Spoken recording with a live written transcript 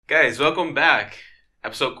Guys, welcome back.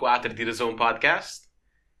 Episode 4 di The Zone Podcast.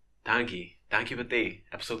 Thank you Batei.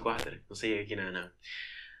 Episode 4. Não sei aqui não.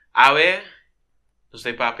 Awe, nós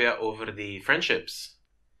temos papia over the friendships.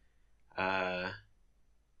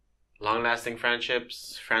 Long-lasting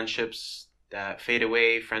friendships that fade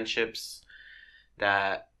away, friendships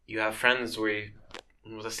that you have friends where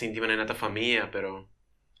vamos assim, tipo, na tua família, pero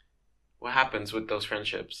what happens with those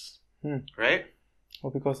friendships? Right?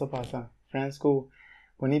 O que cosa passa? Friends ko,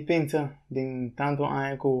 quando pensa din tanto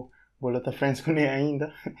ano ko bolota friends ko niya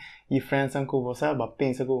ainda, e friends ang ko você ba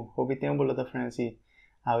pensa ko, hobi tem bolota friends e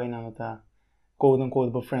awe na nota quote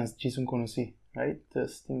unquote ba friends jisung conheci, right?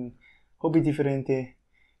 Dus tem hobi diferente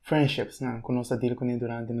friendships na conosco deal con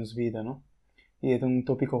durante nos vida, no? E é um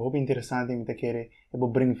tópico hobi interessante me querer e bo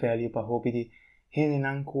bring value para hobi di hene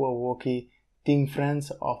nan ko o que tem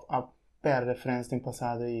friends of up perde friends do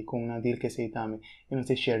passado e com uma deal que aceitamos e não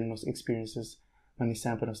se share nos experiences mas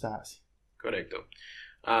sempre não está assim. Correcto.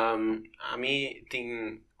 A mim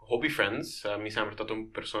tem hobby friends, a mim sempre tô uma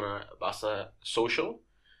pessoa bastante social.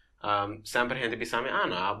 Sempre gente pensa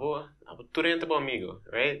não, abo tu renta bom amigo,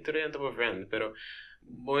 right? Tu renta bom friend, pero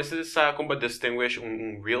você sabe como distinguish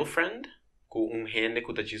real friend com gente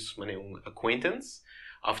que tá disso, mané acquaintance,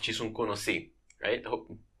 of disso conheci, right?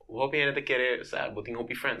 Hobby gente quer, sabe, botar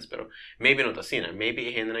hobby friends, pero maybe não tá assim, né? Maybe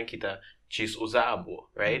gente não quita disso usabo,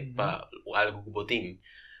 right? Pa algo que botin.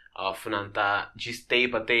 Of nanta just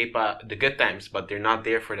tape the good times, but they're not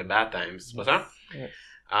there for the bad times, basta? Yes.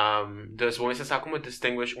 Dus você sabe como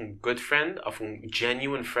distinguish good friend of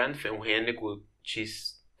genuine friend from gente que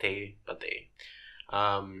just tape.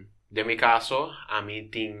 De mi caso, a mim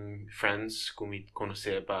tem friends que me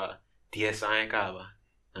conhece para 10 anos acaba.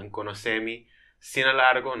 Não conhece-me, sin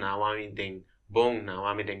largo, não a mim tem bom, não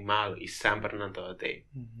a mim tem mal, e sempre não tô até.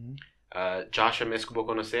 Joshua mesmo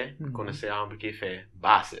que conhece a um que fez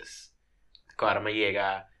bases. Agora me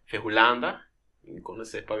chega fez Holanda,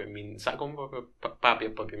 conhece para mim, sabe como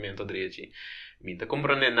papiamento direito. Me não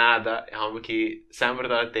compreende nada, é um que sempre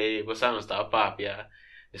tá até, você não está papia.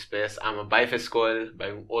 Depois, vai para a escola,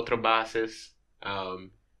 vai outro bases,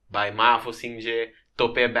 vai mafo singe,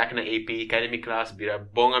 topé back na AP, cai na minha classe, vira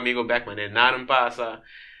bom amigo back, mas nada passa,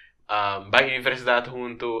 vai à universidade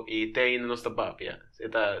junto e tem ainda nossa papia. Você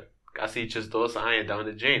tá quase just 2 anos down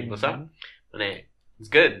the drain, você sabe? Mas it's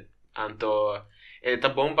good. Então, tá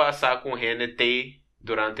bom passar com gente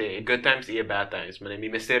durante good times e bad times. Mas me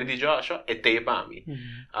mestre de Joshua é para mim.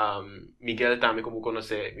 Miguel também como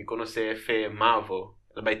me conhece fe Mavo.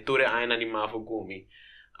 Vai tudo ainda animado comigo.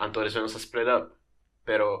 Então, eles não se split up.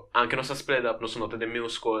 Pero, anche não se split up, nós não estamos de minha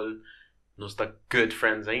escola, nós estamos good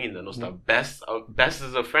friends ainda, nós estamos best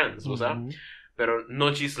of friends, você sabe? Pero,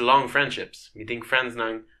 não just long friendships. Me tem friends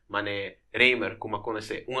não, mas Reimer, como eu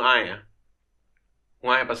conheci, um ano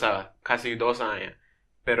passado, quase 2 anos.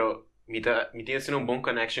 Pero, me tem assim bom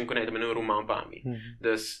connection com ele, também no romano para mim.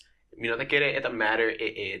 Dus, me não quer é matter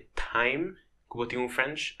é time, como tem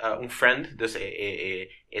friend, dus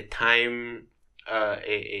é time,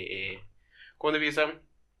 quando visa,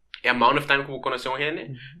 é amount of time que eu conheço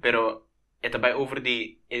gente, pero é também over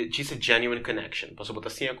just a genuine connection. Posso botar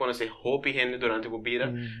assim, eu conhecer hope gente durante a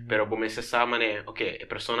vida, pero bom, você sabe, né, ok, a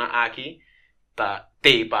pessoa aqui tá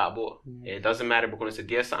teipado. It doesn't matter, vou conhecer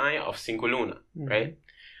 10 anos ou 5 lunas, right?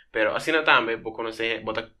 Pero assim também, vou conhecer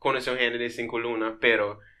gente de 5 lunas,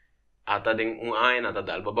 pero até de 1 ano, até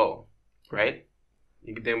de algo right?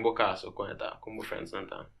 E que tem um bom caso com ela, como friends não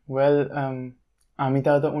tá. Well, a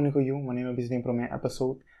mitad da único eu, mas não bisem para mim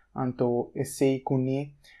episode, anto esse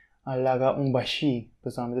kuni alaga bashi,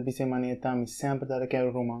 pessoalmente bisem maneta me sempre dar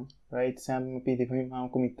aquele romance, right? Sempre me pede para mim uma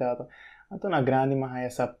comitada. Anto na grande mas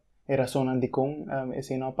essa era zona de com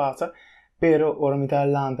esse não passa, pero ora mitad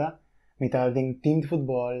landa, mitad de team de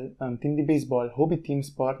futebol, team de beisebol, hobby team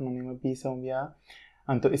sport, mas não bisa via,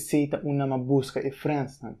 anto esse tá uma busca e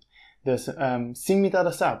friends, né? Dus, sim mitad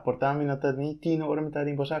da sa, portami na tadni tino, ora mitad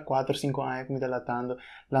in posa 4-5 anos que me tá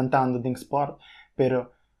lantando ding sport, pero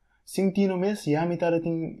sim tino mes, já mitad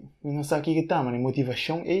tem, não sei que tá, mas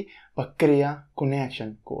motivação é para criar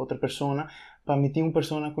connection com outra pessoa, para me ter uma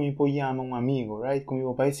pessoa com eu chama amigo, right? Com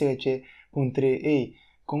eu vai ser que puntre, ei,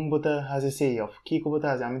 como botar fazer sei of, que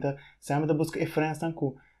botar fazer, mitad, sempre busca e friends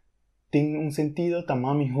tanto tem sentido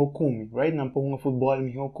também me hokumi, right? Não ponga futebol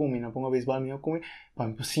me hokumi, não ponga beisebol me hokumi, para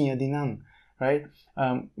me pocinha de não, right?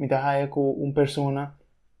 Me dá raia com persona,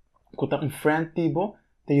 com friend tipo,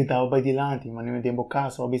 te ajudava para dilante, mas não tem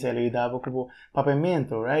caso, obviamente ele ajudava com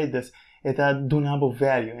papamento, right? Dus, eta donava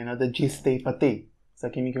value, e não da just stay para te,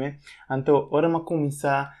 sabe que me? Então, ora me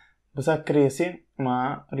começar, você cresce,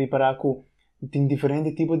 mas reparar que tem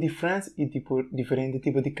diferente tipo de friends e diferente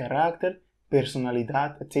tipo de caráter,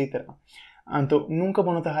 personalidade, etc. Então, nunca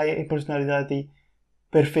vamos ter a personalidade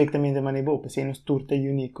perfeitamente maneira porque nós todos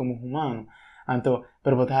únicos como humano. Então,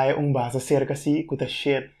 para botar base cerca assim, que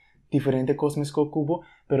share diferentes coisas com o cubo,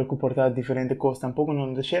 pero que portar diferentes coisas tampouco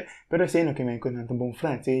não de share, pero sei no que me encontro um bom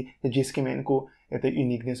friend, sei diz que me é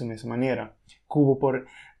único dessa mesma maneira. Cubo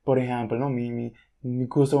por exemplo, não me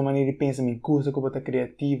gusta a maneira de pensar, me gusta como está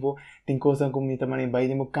criativo, tem coisas como me também vai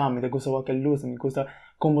de meu campo, me gusta aquela luz, me gusta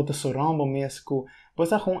como está sorrando mesmo,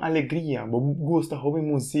 você com alegria, gosta de ouvir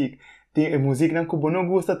música, tem música não que não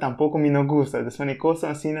gosta, tampouco me não gosta, das maneira coisas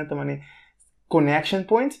assim também connection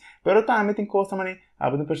points, pero também tem coisas também, há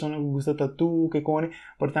uma pessoa que gosta de tatu, que come,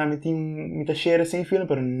 por também tem muita share sem filme,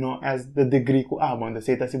 pero não as the degree que bom,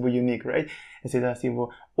 esse tá tipo unique, right? Esse tá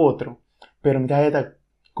tipo outro, pero me tá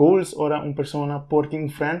goals ora persona porti un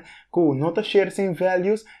friend que não tá share same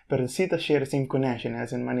values, pero sim tá share same connection,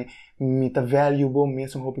 as in mani me tá value bom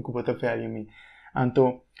mesmo hoping que tá value me.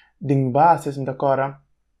 Então, din base me tá cora,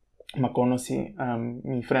 me conheci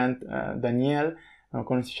mi friend Daniel, me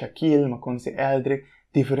conheci Shaquille, me conheci Eldrick,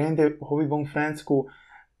 diferente hobby bom friends que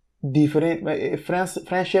diferente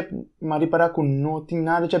friendship mas para que não tem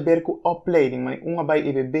nada a ver com opleiding, mas uma vai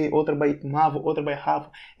EBB, outra vai MAVO, outra vai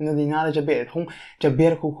HAF, e não tem nada a ver, a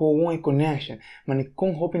ver com uma connection, mas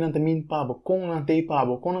com hobby não tem pabo, com não tem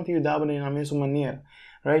pabo, com não tem ajudava na mesma maneira,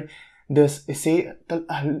 right? Dus esse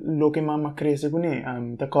lo que mama cresce com ele,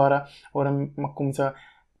 tá agora começa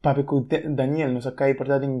papi com Daniel, nós acai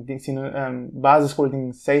portanto em ensino base escola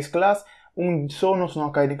em 6 classes, só nós não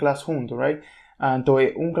acai em classe junto, right? Então,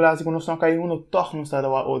 classe que nós não caímos no toque, nós está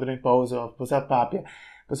a outra em pausa, você papia,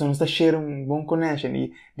 você não está share bom connection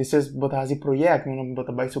e depois botar esse projeto, não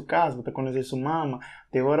botar vai sua casa, botar conhecer sua mama,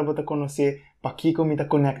 até agora botar conhecer para que como está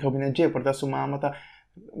conecta com a gente, porque sua mama tá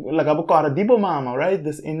lagabo cara dibo mama, right?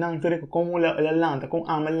 Das não ter como ela lanta, como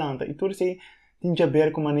ama lanta e tudo isso tem a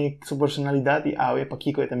ver com a sua personalidade e é para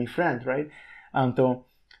que é meu friend, right? Então,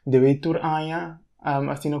 deve tur aia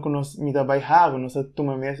assim não nós me dá vai have nós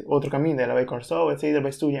tomamos outro caminho ela vai cursar etc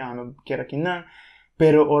vai estudar quer que não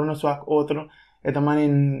pero ora nós vai outro é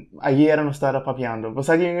também ayer nós estava papiando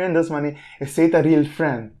você que entendes mani é a real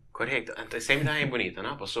friend correto então sempre é bonito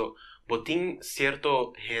não posso botin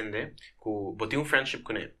certo gente que botin friendship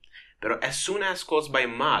com ele pero as soon as coisas vai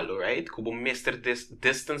mal right que bom mestre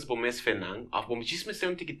distance bom mes fenan of bom muitíssimo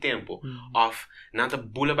tempo of nada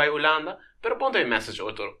bula vai Holanda pero ponto em message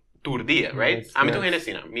outro tour dia, right? Yes, A mim tu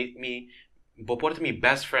assim, vou portar mi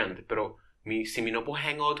best friend, pero se me não por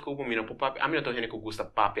hangout com me não por papi, a mim não tô que gosta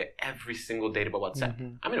papi every single day por WhatsApp.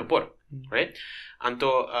 A mim não por, right?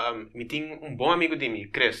 Então, me tem bom amigo de mim,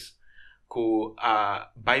 Chris, que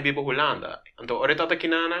vai vir para Holanda. Então, ora tá aqui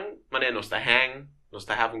nanang, mané nós tá hang, nós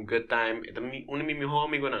tá have a good time. Então, meu melhor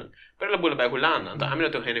amigo não. Pero ela vai Holanda. Então, a mim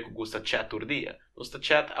não tô que gosta chat todo dia. Nós tá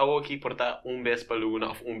chat aqui porta vez para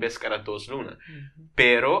luna ou vez cada 2 luna.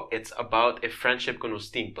 Pero it's about a friendship que nós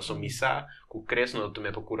temos. Passo misa, que cresce no teu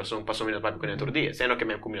meu coração, passo minha papi com ele todo dia. Sendo que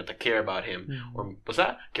minha comunidade care about him, ou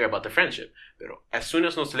passa care about the friendship. Pero as soon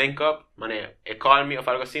as nós link up, mané, call me ou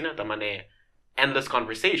algo assim, tá mané endless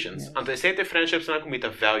conversations. Yes. Então, esse friendships não comita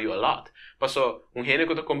value a lot. Passo gente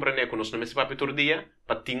que tu compreende que nós não me papi todo dia,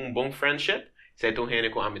 para ter bom friendship, esse gente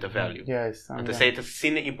que amita value. Yes. Então, esse é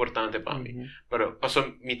sim importante para mim. Pero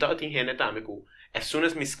passo mitad tem gente também que as soon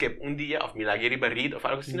as me skip dia ou me lageri barrido ou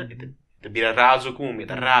algo assim, te vira raso com me,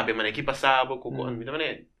 te rabia, mas que passava com me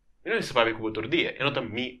também. Eu não sei papi com todo dia. Eu não tenho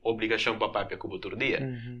minha obrigação para papi com todo dia.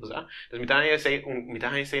 Então, me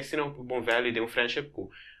sei sim um bom value de friendship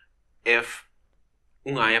que if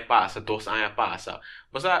ano passa, 2 anos passa.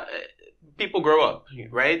 Mas people grow up,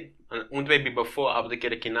 right? Baby before, abde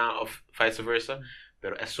quer que não, ou vice versa.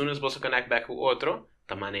 Pero as soon as você connect back com o outro,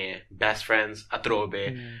 tamane best friends,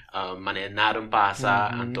 atrobe, mane nada passa,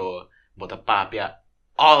 então bota papia.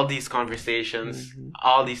 All these conversations,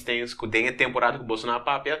 all these things, que tem a temporada que você não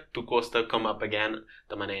papia, tu costa come up again,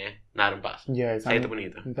 tamane nada passa. Yes, é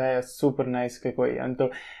bonito. Então é super nice que coi.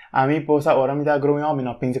 Então a mim posa ora me dá growing up,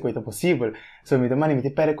 não pensa que é possível. So me também me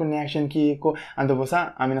tem connection que co, então você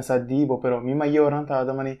a mim não sabe dibo, pero me maior anta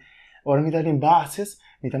também ora me dá em bases,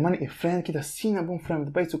 me também é friend que tá sim bom friend,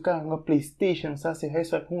 depois tu cá uma PlayStation, sabe,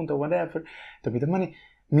 resto junto whatever. Então me também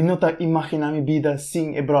me não tá imaginar minha vida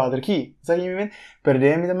sem e brother aqui, sabe me vem?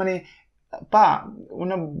 Perder me também pá,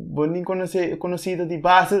 uma boninha conhecida de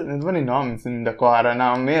base, não vou nem nome, da cara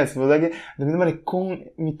não mesmo, sabe? Também mas com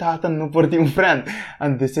me tata não por ter friend,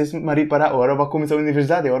 antes mari para agora vai começar a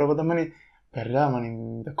universidade, agora vai também perder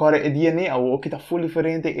mani, da cara é DNA, ou que tá full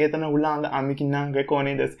diferente, é tá na Holanda, a mim que não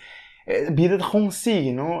reconhece vida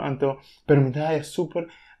consigo, não? Então, pero me dá é super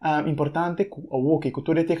importante que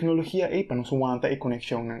toda a tecnologia é para nos aguenta a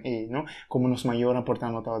conexão não? Como nos maior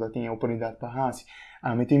importante nota tem a oportunidade para fazer.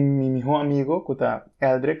 Me tem meu melhor amigo, que tá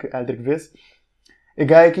Eldrick Vez, e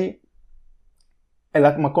gai que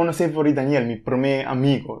ela me conhece por Daniel, meu primeiro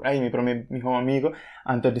amigo, right? Meu primeiro melhor amigo,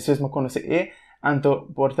 então depois me conhece então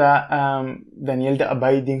porta Daniel da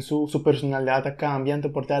abai din su personalidade cambia,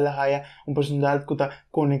 então porta ela haya personalidade que está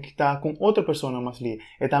conectada com outra pessoa mais ali.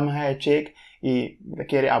 E também haya check e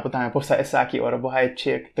quer também possa essa aqui ora bo haya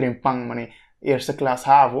check trempang mane eerste class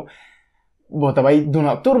havo. Bota vai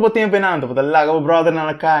duna turbo tempo nando, bota laga o brother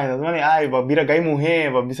na cara, mane ai ba bira gai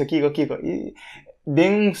mulher, ba bisa kiko e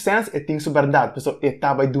de senso é tem verdade, pessoa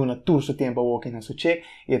estava duna todo o tempo walking na sua check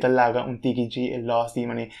e tá laga TKG e lost e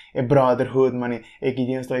mane e brotherhood mane e que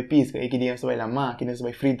dia vai pisca e que dia vai la ma que dia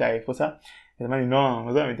vai frita e fosa e mane não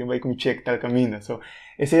mas eu tenho vai com check tal caminho so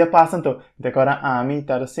esse já passa então de agora a mim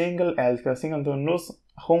tá single tá single então nós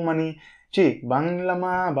home mane che bang la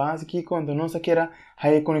ma base aqui quando não se queira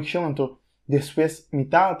high connection então depois mi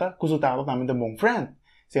tata cusutava também de bom friend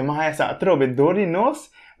se ma essa trobe dori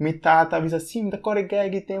nós mi tata bisa sim da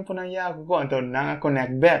corregge tempo na yago então não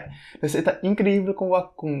connect back então é incrível com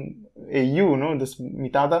you no dus mi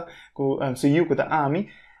tata com so you com a ami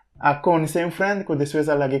a conhecer um friend com depois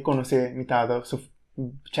ela que conhecer mi tata so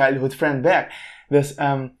childhood friend back dus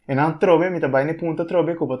e não trobe mi tata ne punta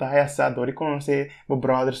trobe com botar essa dori conhecer o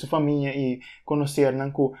brother sua família e conhecer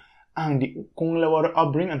não com kung lawar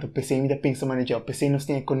upbringing anto PC mi da pensa manager PC nos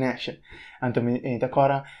tem connection anto mi da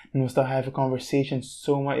kora nos ta have a conversation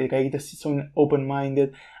so much kaya kita so open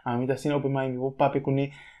minded mi ta sin open minded o papi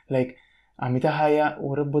kuni like mi ta haya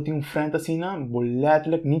ora boti un friend asina bolat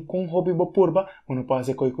like ni kung hobby bo purba uno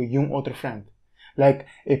pase ko yung otro friend like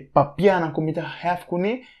papiana kung mi ta have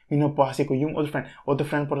kuni no pase ko yung otro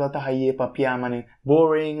friend por data haye papia mane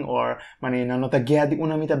boring or mane na nota gadi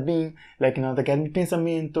una mita bing like na nota gadi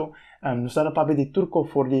pensamento no está papi de turco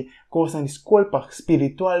for de cosas disculpa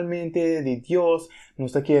espiritualmente de Dios no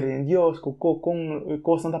está quiere en Dios con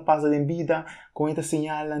cosas da pasa de vida con esta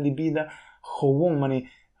señal de vida jovon mane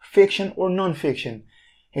fiction or non-fiction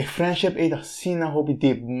friendship é da sina hobby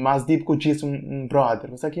deep mais deep que diz brother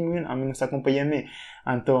você aqui me a mim nos acompanha me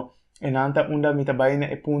então en anta unda mita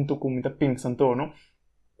baina e punto com mita pensa no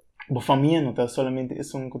bo família não tá solamente é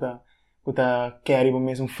kuta quer bo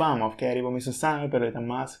mesmo fama quer bo mesmo sangue pero é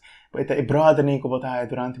mais é brother nem que botar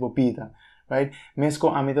durante bo vida right mesmo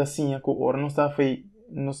a mita assim que ora não está foi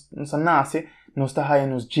nos nasce não está high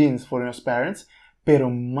nos genes for nos parents pero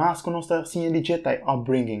mais que não está assim de jeito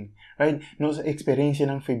upbringing right nossa experiência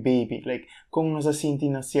não foi baby like como nós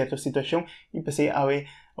sentimos na certa situação e pensei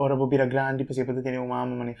ora vou virar grande, porque pode ter uma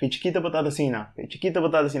mama, mas foi chiquita botada assim,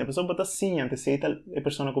 pessoa botada assim, antes sei tal é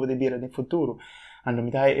pessoa que pode vir no futuro. Ando me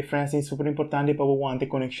dá é friends é super importante para o ante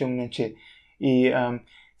conexão nesse e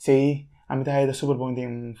sei a me dá é super bom ter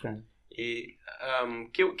um friend. E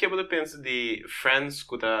que você pensa de friends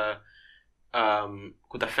com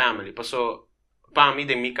a family? Passou para mim,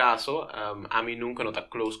 em meu caso, a mim nunca não tá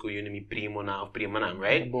close com o meu primo na prima não,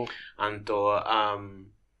 right? Então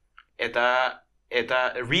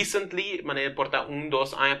recently, maneira porta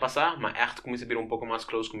 2 anos passar, mas echt comecei a vir pouco mais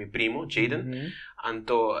close com meu primo, Jaden.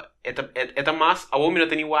 Então, mais, a homem não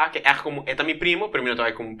tem que é como, meu primo, pero não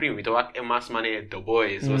é como primo, então é mais maneira the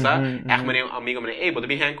boys, sabe? É maneira amigo, maneira, pode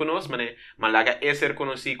vir com nós, maneira, malaga é ser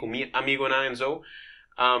conhecido com meu amigo não, então,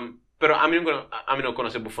 pero a mim não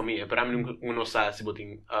conhece a família, pero a mim não sabe se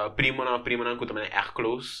botem primo não, que também é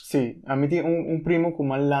close. Sim, a mim tem primo que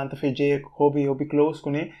malanta fez hobby close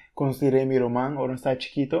com ele, considerei meu irmão, ou não está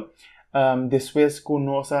chiquito. Depois com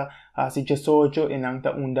nossa assim 18 e não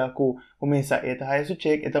tá unda com começa a isso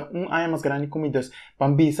check, então ano mais grande como Deus,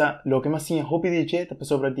 pambisa, lo que mais sim hobby de jeito, para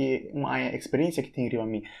sobre de ano experiência que tem riba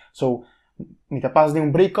mim. So mi ta pas de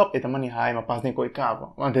un breakup eta mani hai ma pas de ko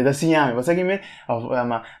ikava ante da siame basta que me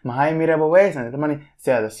ma hai mira bo wes ante mani se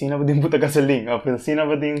da sina bo din puta gasolin a sina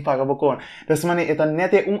bo din paga bo kon das mani eta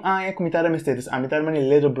nete ai comitar me status a mitar mani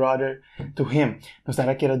little brother to him no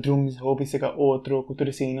stara que era drums hobby se ka outro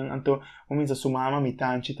cultura sinan anto o minsa sumama mi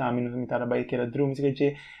tanchi tami no mitar bai que era drums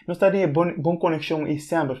que no stara bon connection e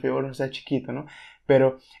sempre fe ora sa chiquito no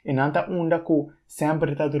pero en anta unda ku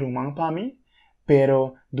sempre ta drumang pa mi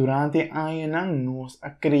pero durante anos nos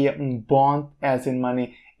cria bond as in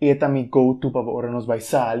money eta mi go to para ora nos vai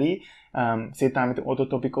sali se também outro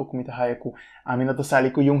tópico como tá aí com a mim não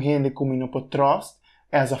sali com um gente como não pode trust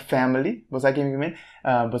as a family você aqui me men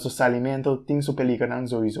você salimento tem super liga não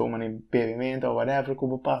só isso mano bebimento ou whatever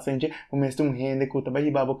como passa gente o mesmo um gente que tá vai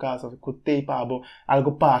babo casa que tem pabo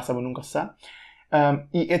algo passa mas nunca sabe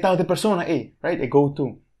y esta otra persona, right,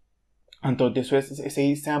 go-to. Então, depois,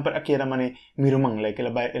 esse sempre aquela maneira, mirumang, like,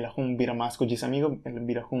 ela kung bira mas ko jis amigo, ela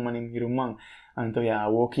bira kung maneira mirumang. Então, ya,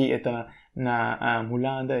 woki, eta na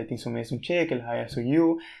mulanda, eti sumes check, ela haya so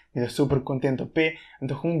you, ela super contento pe.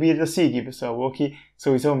 Então, kung bira sige, pessoal, woki,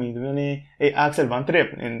 so mi, Axel van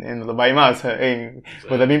trip, en lo vai mas,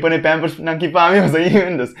 pode bem pone pampers nang kipami, so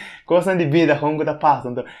yun, das, coisa de vida, kung ko ta passa,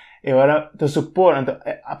 então, e ora te support então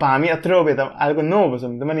para mim atrobe algo novo so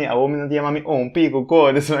também a homem não tinha mami un pico co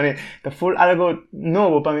eso te full algo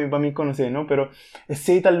nuevo para mí conocer no pero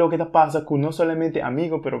sei tal lo que te pasa con no solamente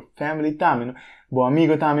amigo pero family también no bo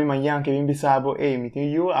amigo también mañana que bien bisabo mi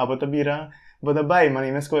tío yo abota bira bota bai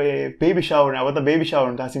mani mesko baby shower abota baby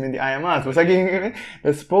shower tá assim de ai mas você que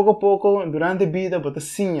es pouco a pouco durante a vida bota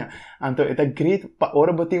sinha então é great pa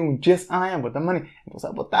ora botei just ai bota mani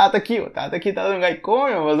você botar aqui tá um gai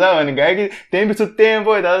coño você mani gai que tem seu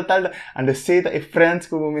tempo e tal and sei é friends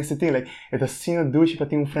como me senti like é assim duche para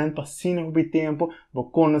ter friend para sim no tempo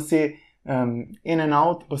vou conhecer in and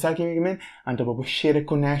out você que me então vou share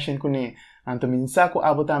connection com ele então me saco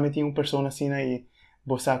abota me tem pessoa assim aí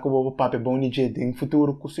você que bobo papo bom de em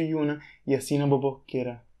futuro com sua yuna e assim não bobo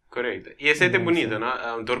queira correto e esse é bonito né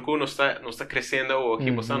Dorco não está crescendo aqui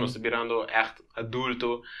você não está virando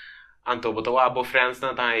adulto então botou abo friends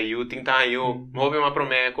na tá aí tem tá aí mobe uma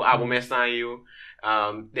promeco abo mês tá aí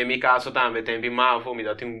de meu caso também tem bem mavo me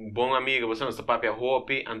dá tem bom amigo você não está papo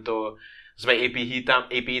hopi então você vai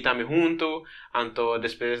epi também junto então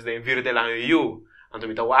depois de vir de lá eu anto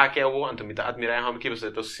mita wake awo anto mita admirar ham que você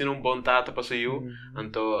to sino bom tata para you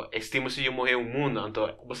anto estimo se eu morrer o mundo anto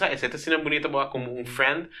você essa tá sino bonita boa como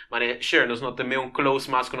friend mas sure nós não temos close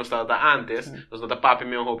mas que nós estava antes nós não tá papi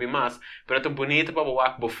meu hobby mas pero é tão bonita para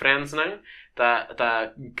boa com friends não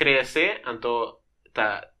tá crescer anto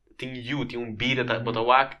tá tem vida tá bota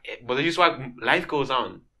wak bota just wak life goes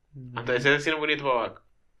on anto essa sino bonita boa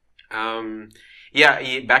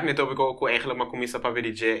e back no topic ko eigenlijk maar começa para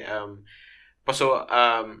ver Paso,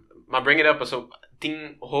 ma bring it up, paso,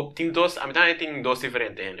 tem dos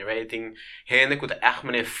diferentes, right? Tem gente que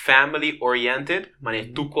é family oriented, mas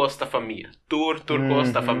tu costa família, tu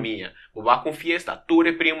costa família. O vai com fiesta, tu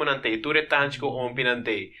é primo nante, tu é tanto ompi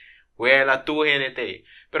nante. Ela tu gente.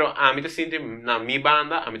 Pero a mim sinto na minha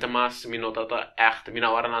banda, a mim tá mais me nota tá echt,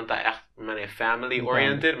 minha hora não tá echt, mas family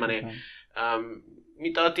oriented, mas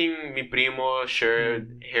mita ting mi primo sure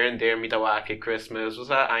here and there mita wake Christmas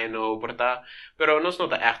usa I know porta pero nos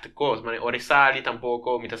nota echt cos mane ori sali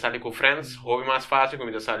tampoco mita sali com friends hobby mais fácil com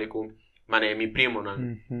mita sali com mane mi primo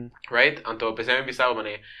nan right anto pensei bisao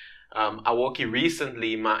mane a woki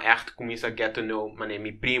recently ma echt começa get to know mane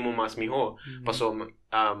mi primo mas mi ho paso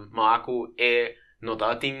ma aku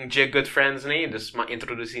nota ting good friends ne dus ma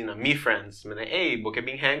introducir na mi friends mane boke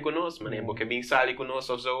bing hang con nós mane boke bing sali con nós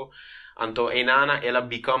so anto enana ela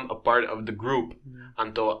become a part of the group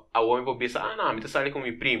anto awo po bisa não me sali com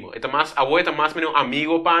mi primo eta mas awo eta mas meu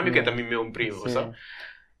amigo pa mim que também meu primo sabe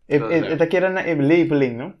eta quer na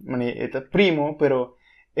labeling no mane eta primo pero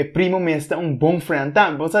primo me está bom friend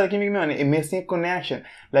tam você sabe que me mane me tem connection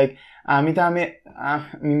like a mim também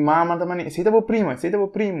mi mama também se tá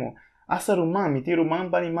primo asa rumang mi ti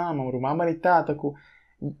rumang pa ni mama rumang pa ni tata ko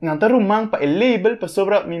nanta rumang pa label pa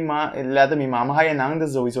sobra mi mama haya nang da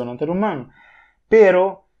sowieso nanta rumang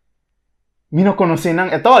pero mi no conoce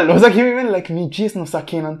nang at all o sea que mi like mi gis no sa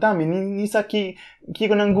kenan ta mi ni sa ki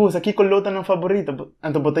ko nang gusta ki ko lota ng favorito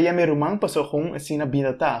anto bota ya me rumang pa so kung sina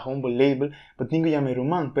binata kung bo label but ningo ya me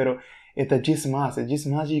rumang pero eta gis mas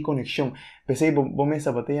de conexão pensei bo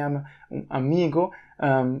mesa bota ya un amigo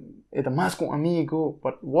eta mas com amigo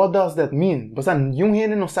but what does that mean basta yung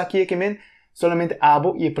gente no sa que men solamente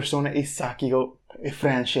abo e a persona e sakigo e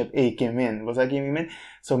friendship e que men você que men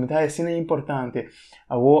so me tá assim é importante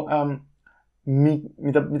abo me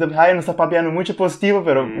tá não está papiando muito positivo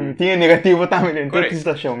pero tinha negativo também em toda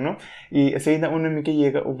situação não e essa ainda uma me que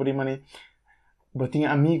chega o primani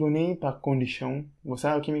botinha amigo nem para condição você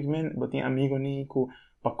que men botinha amigo nem com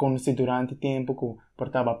para conhecer durante tempo que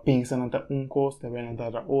portava pensando em coisa também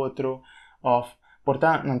não outro of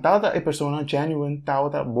portanto, não tá a pessoa genuine, tá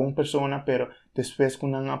a boa pessoa, pero depois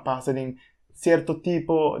quando não passa de certo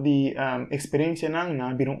tipo de experiência,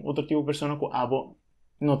 não vira outro tipo de pessoa que abo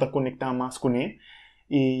não tá conectado mais com ele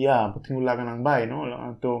e botinho lá não vai,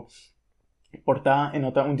 não? Então, portanto,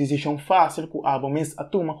 não tá uma decisão fácil que abo mesmo a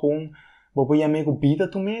toma com bobo ya me vida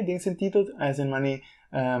também, em sentido, as in mani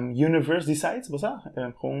universe decides, você,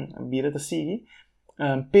 com vida tá sigue,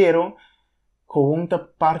 pero kung ta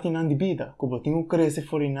parte ng di vida ko botingo cresce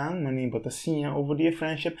forinan mani botasinha over the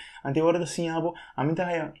friendship ante ora da sinha abo amin ta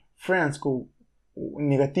haya friends ko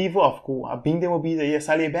negativo of ku abing de mobida ia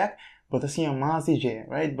sali back bota assim a mais je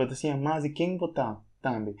right bota assim a mais quem botar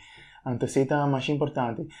também então sei tá mais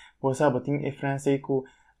importante você botin e frança ku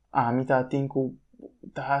a mim tá tem ku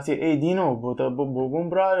tá assim ei dino bota bom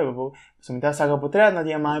brother so mita saga potret na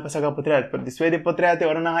dia mais para saga potret pero después de potret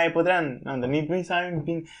ora na hai potret não nem pensar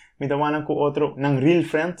em mita wana ku outro nang real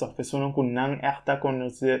friends of pessoa ku nang erta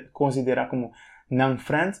considera como nang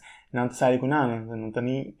friends não te sai com nada, não te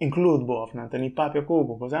nem include bof, não te nem papel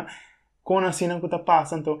cubo, pois é? Quando assim não está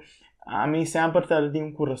passando, então a mim sempre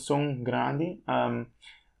tem coração grande,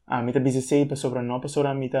 a mim tá busy para sobre não, para sobre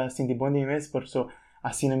a mim tá sentindo bom demais, por isso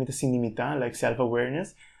assim a mim tá sentindo mita, like self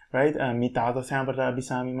awareness, right? A mim tá sempre tá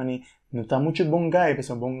busy a mim mani, não tá muito bom guy,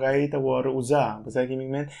 pessoal bom guy tá agora usar, pois é que me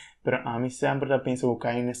mente, pero a mim sempre tá pensando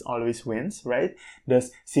kindness always wins, right?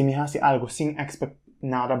 Dus se me hace algo sem expect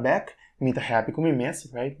nada back me tá happy com mim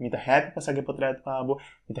mesmo, right? Me tá happy para sair para trás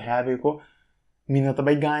me tá happy com me não tá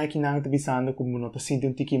bem ganha que não tá pensando como não tá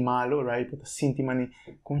sentindo um tique malo, right? Tá sentindo mani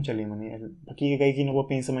concha ali mani, aqui que não vou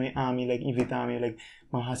pensar mani me like invitar me like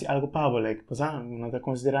mas assim algo pavo like, pois não tá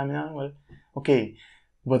considerar me não, well, okay.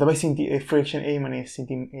 Bota vai sentir friction mani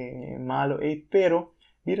sentir malo pero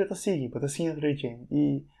vira tá seguir, bota sim outra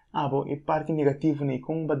e é parte negativa né,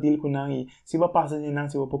 com badil com não e se vai passar de não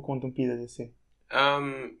se vai por conta um pida desse.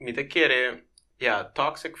 Me te quiere,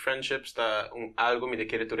 toxic friendships algo me te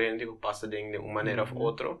quiere tu rende que passa de uma maneira ou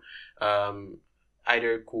outra.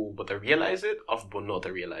 Either ku bota realize it or bo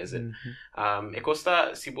not realize it. E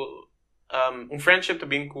costa se friendship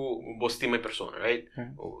também ku bo estima persona, right?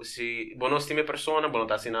 Se bo não estima persona, bo não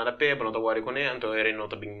tá assinada pe, bo não tá worry com ele, então ele não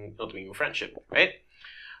tá bem friendship, right?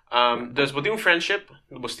 Dus bo tem friendship,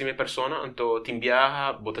 bo estima persona, então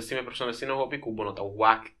timbia bota estima persona assim no hobby ku bo não tá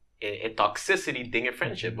whack toxicity dingen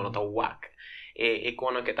friendship, maar dat whack.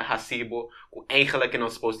 Quando que tá hasibo, o eigenlijk não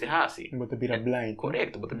supposed to hasi. Bota bira blind.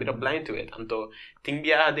 Correct, bota bira blind to it. Então,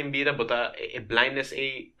 timbia den bira bota blindness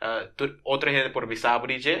outra gente por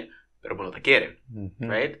visabridge, pero não tá querer,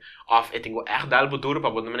 right? Of tenho algo duro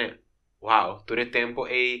para botar mané. Wow, todo tempo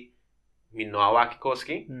mi no awaki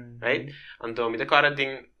koski, right? Então, me declara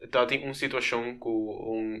tem uma situação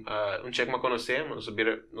com check me conhecer, não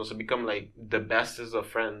se become like the bestest of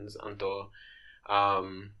friends, então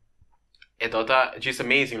tá just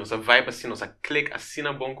amazing, nossa vibe assim, nossa click assim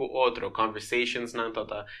na bom com outro, conversations não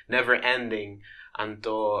tá never ending,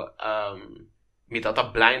 então me tá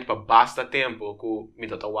blind para basta tempo, com me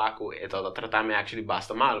tá waku, tá tratar me actually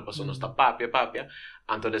basta mal, passou nossa papia,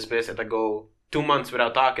 então depois go 2 months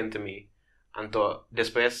without talking to me. Então,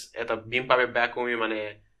 depois, esta bem para back com mim,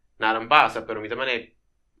 nada passa, pero me também,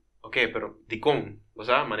 ok, pero de como,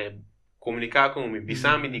 você, comunicar com me,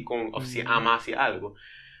 bisame de como, ou se amasse algo,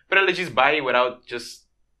 pero ele just buy without just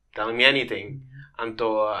telling me anything.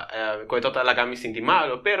 Então, coitado ela me senti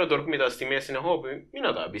mal, pero dor que me dá estima assim na hobby, me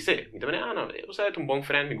não dá bise, me também, não, você é um bom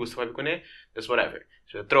friend, me gusta fazer com ele, that's whatever.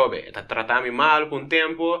 So, trobe, tá tratar me mal com o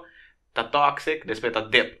tempo, tá toxic, depois tá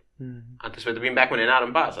dip. Antes we bem back when nada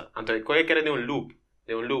passa. Então eu quero de um loop.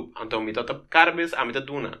 Então me tá carbes a me tá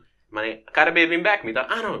duna. Mas carbe bem back me tá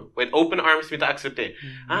não, with open arms me tá accepte.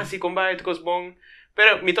 Se combate tu cos bom.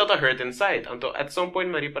 Pero me tá hurt inside. Então at some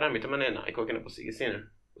point mari para me tá manena, eu que não consigo sim.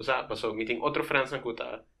 Usa passou me tem outro friends na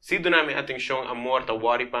kuta. Se duna me atenção amor tá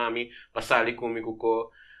worry para mim, passar ali comigo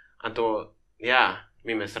co. Então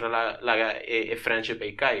me mestra lá friendship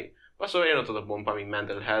aí cai. Passou não tudo bom para mi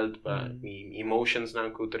mental health, para mi emotions não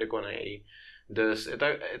cultura com aí. Dus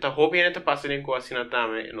esta hobby ainda passa nem com assim na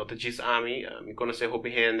tame, não te diz a mim, me conhece hobby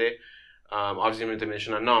gente, obviamente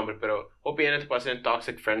mencionar nome, pero hobby ainda passa em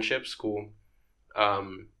toxic friendships com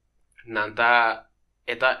não tá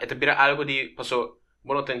eta vira algo de passou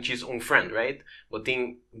não tem diz friend, right? But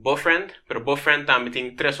tem boyfriend, pero boyfriend também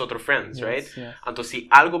tem 3 outros friends, right? Então se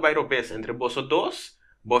algo vai romper entre vós dois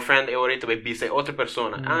boyfriend e ahorita vai bisa outra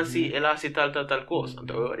persona. Sí, ela hace tal coisa.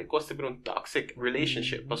 Então, ahorita costa por toxic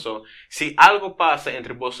relationship. So, se algo passa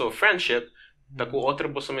entre vos ou friendship, tá com outra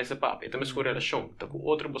bossa mesa papi. Então, mesmo relação, tá com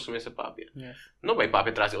outra bossa mesa papi. Não vai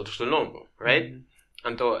papi trazer outros do longo, right?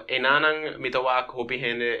 Então, enanang mitawak hopi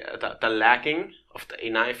gente tá lacking, of the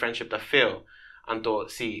enai friendship tá fail. Então,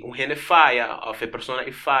 se gente falha, of a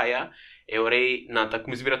persona falha, ahorita não tá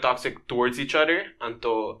como se vira toxic towards each other.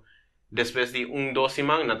 Então, depois de 2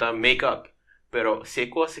 semanas, nada make up. Pero se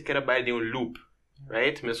você quer trabalhar de loop,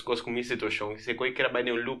 right? Mesmo coisa com minha situação, se você quer trabalhar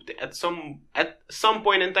de loop, at some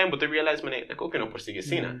point in time, você realize, mané, é que não consigo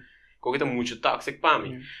assim, né? Que tá muito toxic para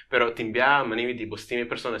mim. Pero timbia, mané, de você tem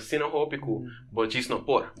pessoa assim no hobby, que você diz não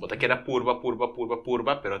por, você quer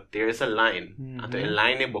purba, pero there's a line. Então a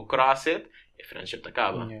line é você cross it, e friendship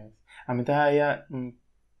acaba. A mim tá aí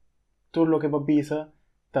tudo lo que babisa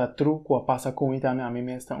tá true com a passa com também a mim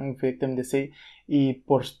mesmo está victim de sei e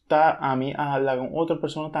por estar a mim a lá outra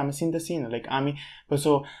pessoa também sinta assim, like a mim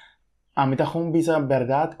pessoa a mim tá com bisa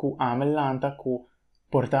verdade com a mim lanta com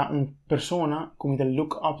portar persona como te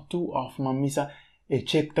look up to of mamisa e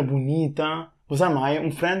check tá bonita. Você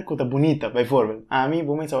mais friend que tá bonita, bijvoorbeeld. A mim,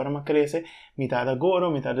 vou me agora me cresce, me tá da goro,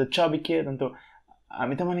 me tá da chubby kid, então a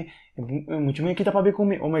mim também muito meio que tá para ver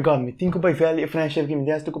comigo. Oh my god, me tinha que vai velho friendship que me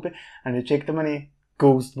desse tu cope, and check também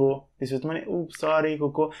ghost bo. Isso também, oops, sorry,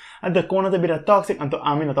 coco. And the corner tá bira toxic, então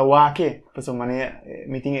a mim não tá wake. Pessoal,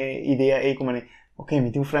 me tinha ideia aí como okay,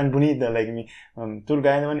 me tinha friend bonita, like me tour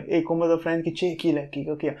guide também, como da friend que check que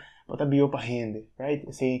okay, bota bio para gente, right?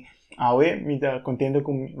 Assim, awe me tá contento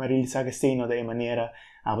com realizar que sei no da maneira,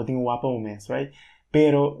 abo tenho guapa um mês, right?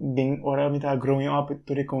 Pero den hora me tá growing up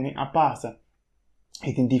tudo com a passa.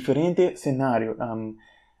 E tem diferente cenário,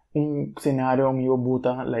 cenário meu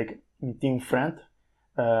buta like me tinha friend,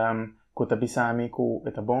 que tá bisami com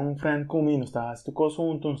tá bom friend comigo, nós tá estuco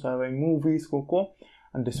junto, nós tá em movies coco,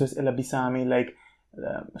 and depois ela bisami like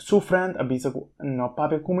su friend avisa que no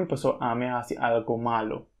papi comigo passou a me assim algo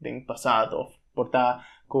malo den passado, portar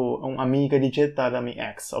com amiga de jeta da minha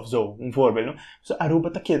ex of zo, voorbeeld, no? So Aruba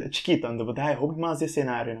tá chiquita, então vou dar hope mais esse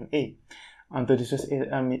cenário, não? Ei, então depois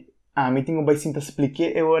a mim tenho bem sinta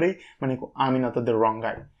expliquei eu ori, mas a mim não tá the wrong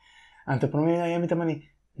guy. Então para mim a mim também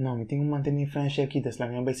não, me tenho manter minha friendship aqui, das lá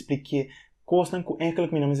me bem expliquei coisas que enkel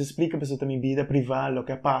que me não explica, pessoa também vida privada, o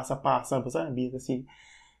que passa, você vida assim.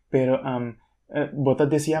 Pero botar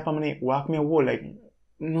desse para mim, walk me wall like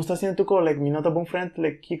não está sendo tu like me não tá bom friend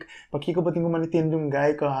like para que eu tenho uma entender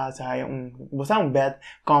guy que sai você bad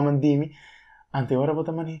common dimi. Ante ora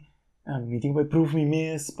botar mani me tenho que prove me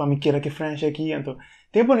mesmo para me querer que friendship aqui, então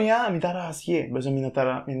tempo não me tá assim, mas me não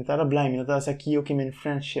tá blind, me não tá aqui o que me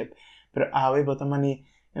friendship, pero awe botar mani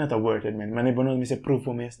não tá worth it, man é bom me se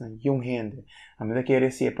prove mesmo na young gente, a mim da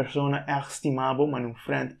querer ser persona estimável, mas um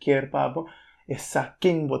friend quer papo, essa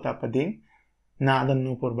quem botar para dentro nada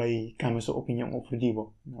não por vai cambiar sua opinião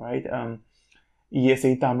objetivo, right? E esse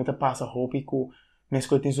aí também tá passa hope que mesmo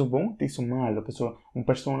que tem isso bom, tem isso mal, a pessoa,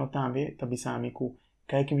 persona também tá bisami que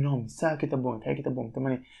cai que não sabe que tá bom,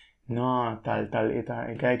 também não tal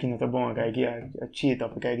cai que não tá bom, cai que a chita,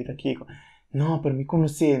 cai que tá aqui, não, para me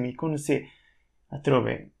conhecer, a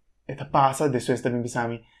trove, eta passa, depois também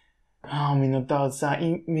bisami, me não tá sa,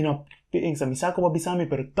 me não pensa, me saco para bisami,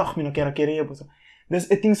 pero toch me não querer, pessoa. Dus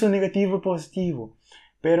het is negativo e positivo.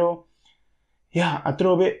 Pero, a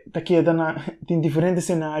trove, ta queda in differenti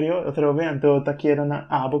scenari, a trove, anto ta queda na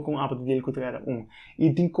abo com abo de que era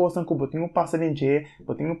E tem coisa que botinho passa de je,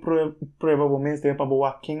 botinho prova bo mes de para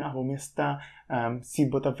walking, abo mes está, se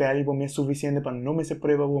bota velho bo mes suficiente para não me se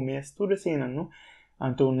prova bo mes, tudo assim, não?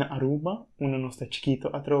 Anto na Aruba, não está chiquito,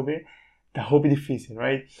 a trove, tá hobby difícil,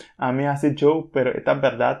 right? Me hace joke, pero esta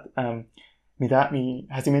verdade, me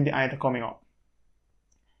facilmente ainda coming up.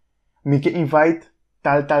 Me que invite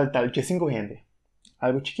tal, que 5 gente.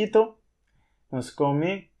 Algo chiquito, nos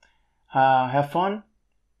come, have fun,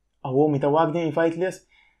 me tawag din invite list.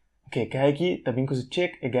 Okay, kaya aqui, tá bem com o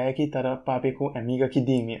check, e kaya aqui tá papi com amiga que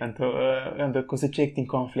dimi, então com o check tem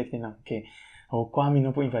conflict não, okay. Qual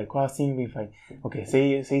não pode invite, qual sim pode invite. Okay,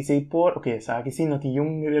 sei por, okay, sabe que sim, não tem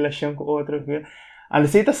relação com outro, okay.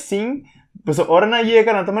 Aceita sim, mas a hora não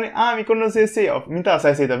chega, não também, me conhece sim, me tá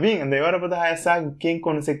aceita bem, então agora para dar essa quem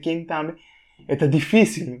conhece quem também, é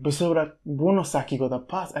difícil, mas agora bom sabe que coisa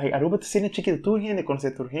passa, a roupa tá sendo chiquita, tu gente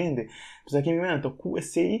conhece tu gente, mas aqui me então com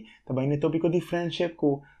esse também no tópico de friendship,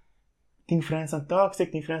 com tem friends toxic,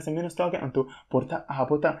 tem friends menos toxic, então porta a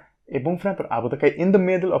bota é bom friend, pero a bota cai in the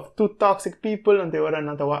middle of two toxic people, então agora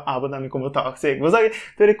não tá a bota me como toxic, mas aí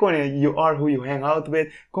tu reconhece, you are who you hang out with,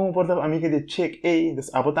 como porta a amiga de check A,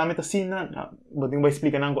 das a bota me tá assim, botinho vai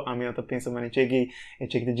explicar não, a minha tá pensa, mas check A,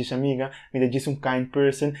 check de diz amiga, me diz kind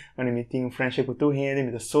person, mas me tem friendship com tu gente,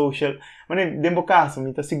 me tá social, mas dembo caso,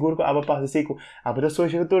 me tá seguro que a bota passa assim, a bota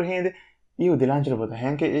social com tu gente. Io dell'angelo vado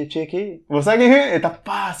anche check você sabe que tá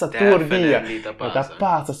passa todo dia tá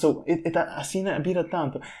passa so tá assim na vida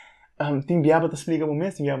tanto tem viabo tá explica bom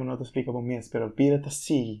mês viabo não tá explica bom mês pero vida tá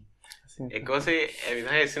assim é coisa é vida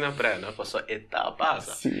é assim na praia não passou etapa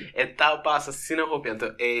passa assim na roupa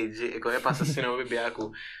então é quando passa assim na roupa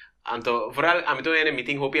biaco então foral a mim tô indo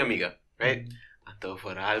meeting roupa amiga right então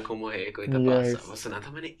foral como é coisa passa você não tá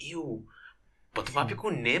mas eu But papi ko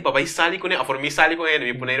ne, babay sali ko ne, for me sali ko ne,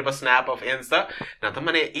 mi punere pa snap of Insta, nata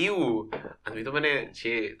man eu, Andito mane,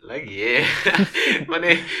 che, lagi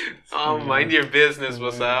mane, mind your business,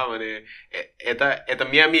 basta, mane, eta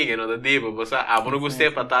minha amiga, no, da tipo, basta, não gostei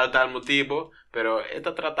para tal motivo, pero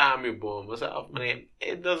eta tratami bom, basta, mane,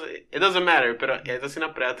 it doesn't matter, pero eta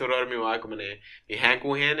sina preaturar mi wa, mane, mi hang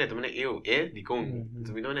com henne, eta mane, di com,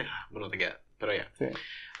 então me mane, bueno, te get, pero yeah.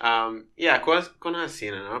 Yeah, con assim,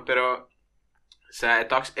 no, pero sa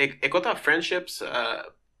talks, kota friendships,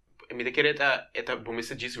 me de querer eta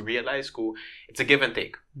bomista diz realize que it's a give and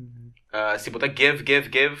take. Se botar give,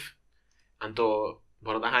 anto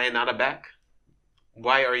bora dar nada back.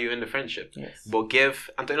 Why are you in the friendship? Yes. Bo give,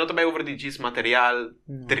 anto não também over de diz material,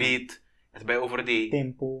 treat, é também over de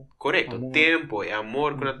tempo. Correto, amor. Tempo, é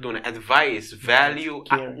amor que nós dona, advice, value,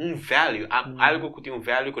 value, algo que tem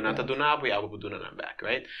value que nós dona, e algo que dona na back,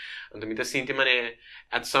 right? Então me tá sentindo mané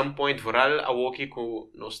at some point vooral a woki que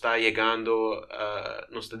nós está chegando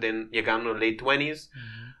late 20s,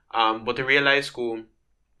 but to realize que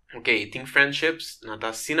okay, tem friendships, na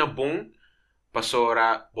tá sina bom,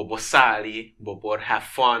 passora, bobo sali, bobo have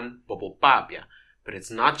fun, bobo papia, but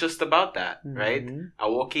it's not just about that, right? A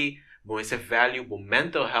woki bom esse value, bom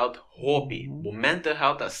mental health, hobby, bom mental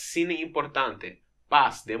health assim é importante.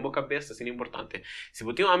 Paz, dentro da cabeça, assim é importante. Se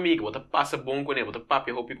você tem um amigo, você passa bom com ele, você papi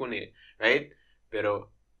hobby com ele, right? Pero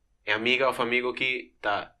é amiga ou amigo que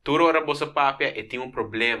tá toda hora você papi e tem um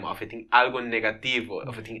problema, ou tem algo negativo,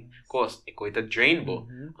 ou tem coisa, e coisa drain bo.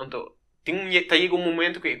 Então, tá chega um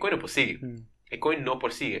momento que coisa não pode e coisa não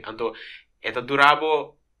pode seguir. Então, é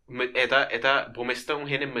durabo eta bomesta un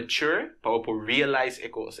hene mature para realize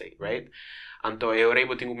coisa, right? Então eu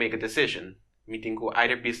rebo tenho make a decision. Me tenho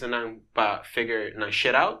either bisa nang pa figure nang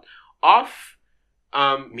shit out, off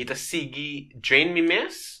me ta sigi drain me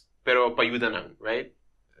mess, pero pa ayuda nang, right?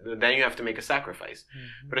 Then you have to make a sacrifice.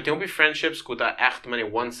 Pero tenho friendships que tá echt mane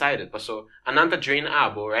one-sided, paso ananta drain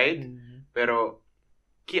abo, right? Pero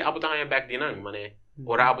ki abo ta back dinang mane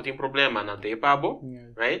ora abo tem problema, não tem pabo,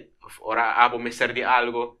 right? Ora abo me ser de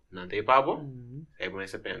algo, não tem pabo. É como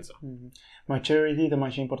você pensa. Maturity é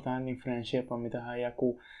mais importante em friendship, para mim tá aí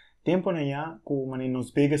com tempo na ya, com mane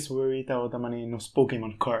nos biggest worry tá ou mane nos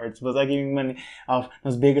Pokémon cards, mas aqui mane of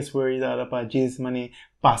nos biggest worry tá para diz mane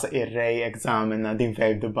passa array exame na de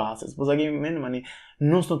de bases, mas aqui mane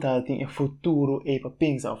nós não tá tem futuro e para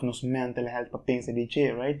pensar of nos mental health para pensar de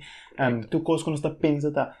che, right? Tu coisa quando está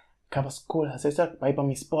pensa tá acaba escola, você sabe, vai para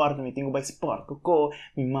mi sport, me tenho para sport, coco,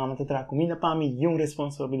 mi mama te traz comida para mim, yung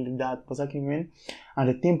responsabilidade, pois aqui men, aan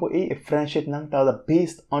de tempo e friendship não tá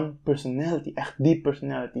based on personality, echt deep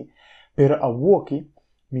personality, pero a woki,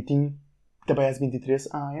 me tenho trabalhar 23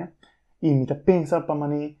 anos, e me tá pensa para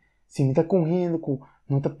mane, se me tá correndo com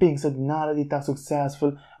não tá pensa de nada de estar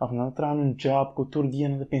successful, ou não tá num job, que todo dia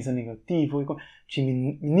não tá pensa negativo, e se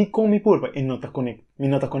me nem come por, e não tá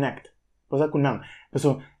connect. Pois aqui não,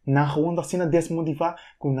 pessoal, na gewoon dat sina desmotivar,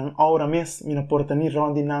 com não aura mes, mina porta ni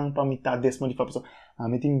rondi não para me tá desmotivar, pessoal,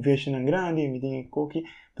 me tem vision en grande, me tem coque,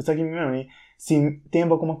 pois aqui mesmo, se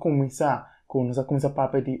tempo como começar, com nós começar a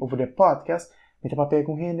papo de over the podcast, me tá papel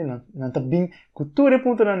com gente, não tá bem, com todo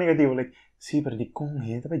ponto na negativo, like, sim, para de com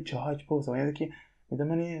gente, vai judge, pô, só aqui, me dá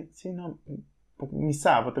mania, sim, não, mi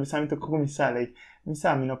sa, potrebbe sapere come sa lei, mi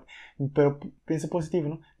sa, però pensa positivo,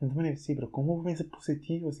 no? Non sì, però come pensa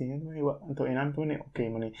positivo, sì, ok,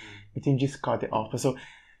 mi tin just cut it off, so,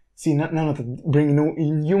 sì, no, bring no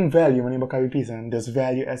young value, mani baka pisa, and there's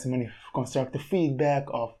value as mani constructive feedback,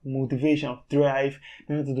 of motivation, of drive,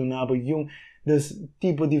 non to do nabo young, there's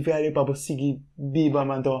tipo di value para seguir viva,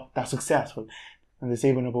 mando, tá successful, and there's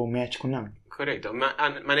even about match con nam. Correcto. Mas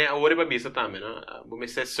a hora para bisa também, né?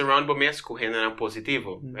 Você surround por mês com gente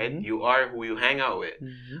positivo, right? You are who you hang out with.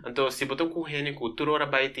 Então, se botam com gente que toda hora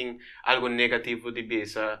vai ter algo negativo de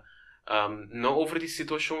bisa, não over de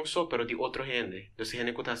situação só, pero de outra gente. Então, se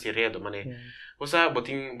gente que está se redo, mas você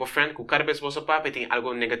botem bo friend que cada vez você papai tem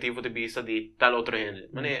algo negativo de bisa de tal outra gente.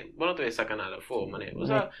 Mas não te sacanagem, for, mas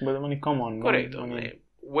você. Mas come on. Correcto.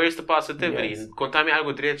 Where's the positivity? Yes. Contame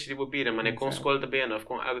algo direito de bobira, mas com escola de bem, ou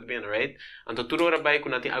com algo de bem, right? Então, tudo hora vai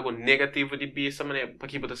quando tem algo negativo de bisa, mas para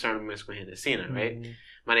que botar certo mesmo com gente assim, right?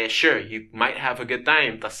 Mas sure, you might have a good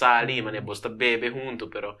time, tá ali, mas você bebe junto,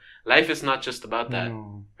 pero life is not just about that,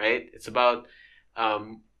 right? It's about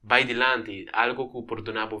vai dilante, algo que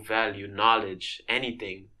oportunava value, knowledge,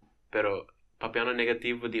 anything, pero papiano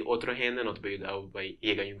negativo de outra gente não te vai ajudar a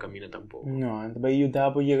chegar em um caminho tampoco. Não, te vai ajudar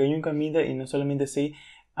a chegar em um caminho e não somente sei,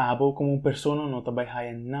 abo como persona não te vai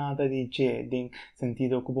ganhar nada de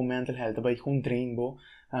sentido como mental health, te vai com drain bo,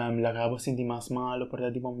 lagabo sentir mais mal, por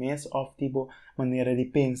tipo mais off tipo maneira de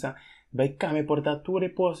pensar, vai cambiar por tua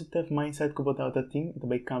positive mindset que botar outra thing, te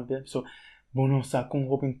vai cambiar, so Bono sa kung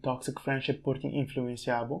hoping toxic friendship porting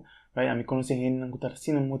influenciabo, right? Ami conhece gente nang kutar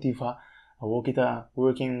sino motiva, awo kita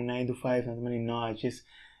working 9 to 5 na mani no, just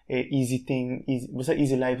easy thing, basta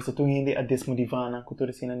easy life sa tu hindi a desmotivana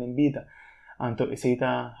kutar sina ning vida. Anto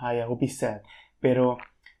seita haya hopi sad. Pero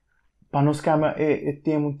panos kama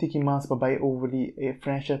tem un tiki mas babay overly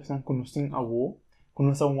friendships nang kunusing awo,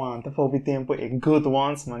 kunusa wanta for tempo good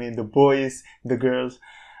ones, mani the boys, the girls.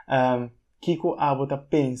 Kiko abota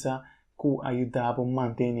pensa ku ayudava a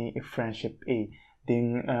mantenere a friendship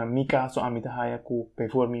din mi caso amita haya ku per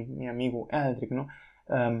mi amigo Eldrick no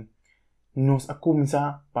nos a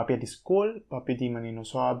cominciar papia di school papia di mani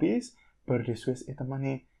nos hobbies per después esta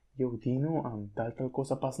mane yo dino tal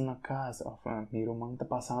cosa pasa na casa mi romang ta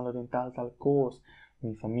pasando din tal cosa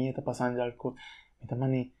mi familia ta pasando tal cosa esta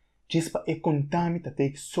mane just pa e contami ta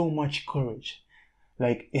take so much courage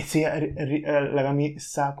like ese lagami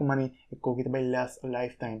sa kumani ko kita by last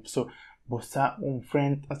lifetime so bosa un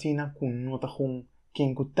friend asina kun nota kung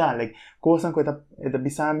king kuta like kosan ko eta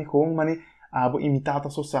bisami kung mani abo imitata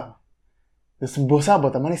so sa des bosa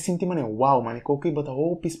bota mani sinti mani wow mani ko ki bota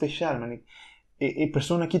hopi special mani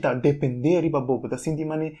persona kita depender riba bo bota sinti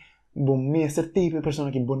mani bom me ser tipo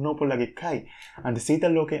persona ki bonno por la que kai and seita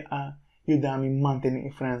lo que ayudami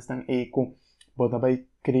mantenere friends tan ku bota by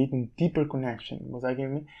create un deeper connection bosa que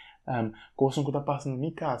me cosa que está passando na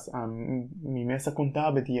minha casa minha mesa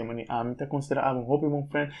contábil dia mani me tá considerado um hobby bom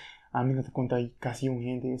friend me tá contar quase um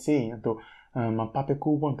gente assim então ma pape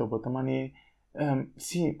cubo então bota mani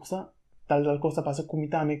sim posa tal cosa passa com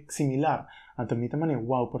mita me similar então mita mani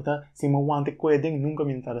wow porta se me wante coedem nunca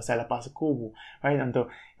me tá sai la passa cubo right então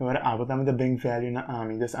agora bota me bring value na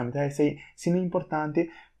dus tá sei sim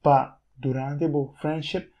importante pa durante bo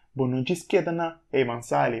friendship bo non ci scheda na man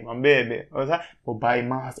sali man bebe o sea bo buy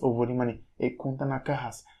mas over money conta na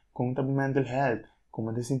casa conta mental health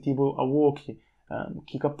como de sentivo a walk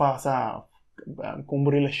que passa com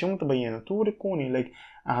relação também tu reconi like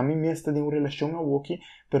mim mesmo tem uma relação a walk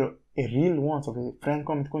pero real ones of friend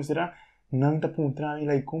como te considera não tá puntrani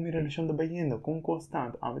like como relação também com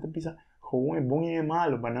constante te pisa como é bom e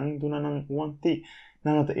malo banang tu não one thing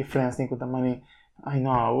não tá friends tem conta money ai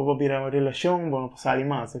no, vou virar uma relação, vou passar ali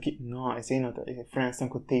mais aqui. Não, esse não tá, friends estão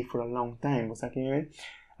com for a long time, você aqui,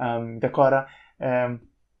 agora,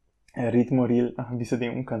 ritmo real, bisa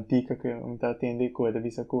de cantica que eu tá atende coisa,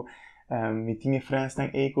 bisa que me tinha friends tão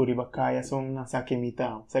eco riba kaya só na saque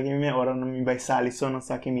mita, saque me ora não me vai sair só na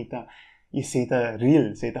saque mita, e se tá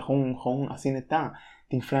real, se tá hong assim tá,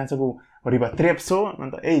 tem friends que riba trip só,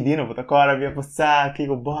 não tá, dino, vou tá agora via passar,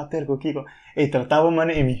 kiko bater com kiko, tratava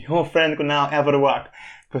mano e meu friend que não ever work,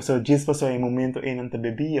 pessoal just passou em momento em não te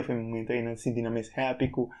bebia, foi momento em não se sentir mais happy,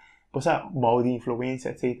 com pessoal bom de influência,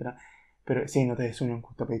 etc. Pero se não tá isso não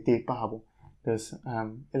custa para ter pavo, então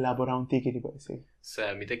elaborar ticket riba esse.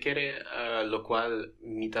 Se me te quere, lo qual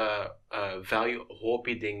me ta value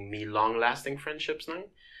hope ding me long lasting friendships não,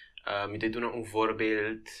 me te dona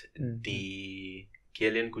voorbeeld de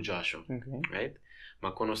Gillian com Joshua, right?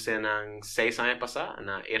 Ma conhece nang 6 anos passar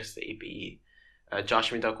na eerste EPI.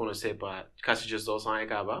 Joshua me tá conhece para quase just 2 anos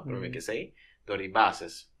acaba, para mim que sei, dori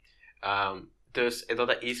bases. Dus é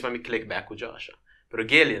toda isso para me click back com Joshua. Pero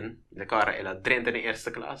Gillian, de cara, ela 30 na eerste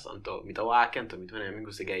classe, então me tá waken, então me tá nem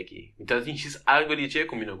amigo se gai aqui. Me tá tinhis algo de che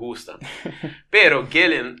como me não gosta. Pero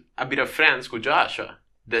Gillian abira friends com Joshua.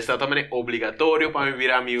 Desta também é obrigatório para me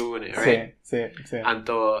virar amigo, né? Right? Sim.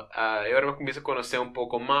 Então, eu me comecei a conhecer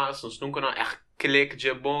pouco mais, nós nunca não é clique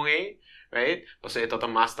de bom, right? Você tá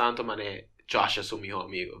mais tanto, mas Josh é seu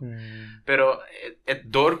amigo. Pero é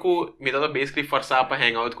dor que me dá basically forçar para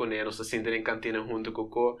hang out com ele, nós se sentir em cantina junto com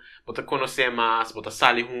ele, botar conhecer mais, botar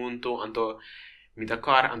sair junto, então me dá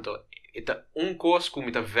cara, então é coisa que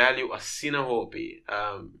me dá value assim na hobby.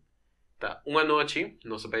 Tá, uma noite,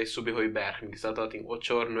 nós vai subir o berg, que está tem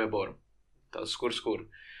 8 horas, 9 horas. Tá escuro.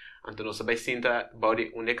 Então nós vai sentar,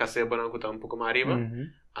 body onde casa branco tá pouco mais arriba.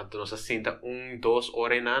 Então nós senta 2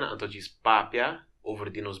 horas na, então diz papia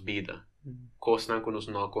over de nos vida. Coisa que nós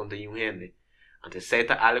não conta em gente. Então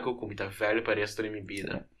seta algo que me tá velho para resto da minha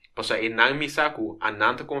vida. Posso não me saco, a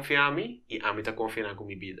não te confiar em mim e a mim te confiar com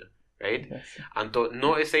minha vida, right? Então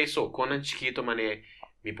não é isso, quando chiquito mané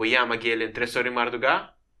me põe a Miguel em 3 horas de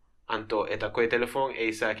madrugada. Anto eta coi telefone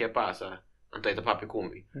e sa che passa anto eta papi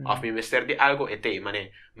kumi of mi mister di algo e te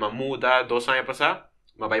mane ma muda 2 anos passar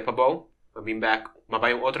ma vai pa bom ma bim back ma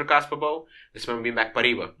vai outro caso pa bom des ma bim back pa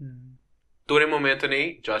riba todo momento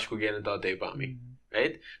nei Josh ku gene da te pa mi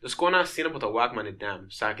right dus kona assina bota wak mane dam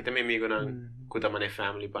sa que também amigo nan kuta mane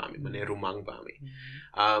family pa mi mane rumang pa mi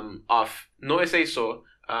of no é isso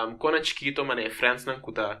kona chiquito mane friends nan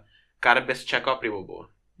kuta cada vez check up riba bo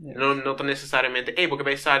Yes. Não tá necessariamente, ei, porque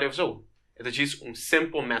vai sair ou so. É diz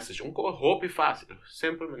simple message, hope fácil,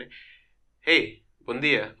 simple, mané. Hey, bom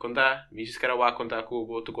dia, conta, me diz que era o conta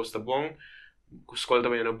com tu gosta bom, com escola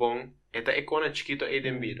também é bom, eta icona chiquito aí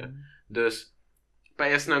de vida. Dus, para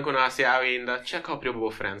esse não conhece ainda, check out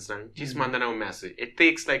your friends, não? Just manda um message. It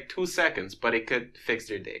takes like 2 seconds, but it could fix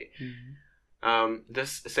their day.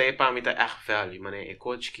 Dus, say para mim tá echt value, mané, é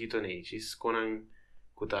coisa chiquito né, just conan,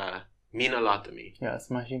 kuta mean a lot to me. Yes,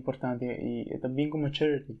 mais importante e também com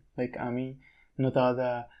maturity. Like, a mim,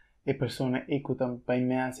 notada e persona escuta by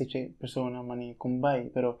message, persona mani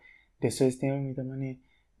combay, pero depois tem mi tamani,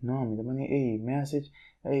 no, mi tamani, message,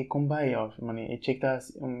 combay off, mani, e check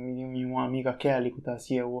tas, mi amiga Kelly, kuta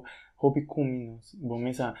siya, hopi kuminos, bom,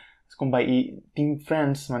 mesa, combay, e tem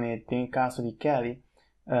friends, mani, tem caso de Kelly,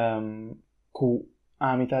 ku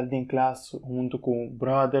a mitad de classe junto com o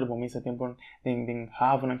brother, bom, esse tempo tem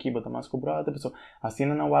havana aqui, bota mais com o brother, pessoal, assim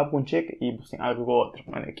não wab com check e você algo outro,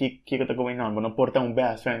 mano, que tá going on, não porta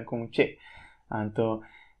best friend com check, então,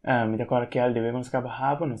 me da cara que ele deve conseguir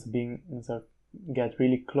havana, nós bem, nós get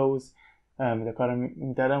really close, me da cara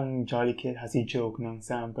me dá jolly kid, assim joke, não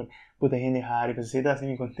sempre, puta gente hari, você tá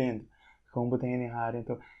assim contento, com puta gente hari,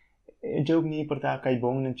 então é jogo nem importa cai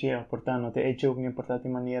bom não tinha portanto é jogo nem importa de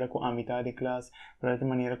maneira com a mitad de classe para de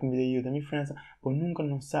maneira com vida eu da minha friends por nunca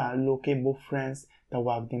não sabe lo que bo friends tá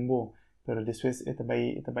wag dem bo pero depois é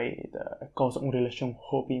também causa relação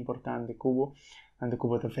hobby importante cubo ande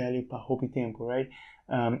cubo tá value para hobby tempo right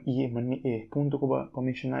e ponto cubo para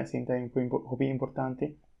mencionar esse então hobby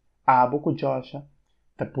importante abo com Josh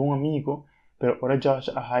tá bom amigo pero ora Josh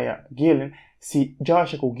a haya Gillen se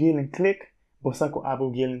Josh com Gillen click bosa ko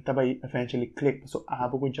abo Gillen tabay eventually click so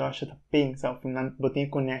abo ko Josh ta ping sa finan botin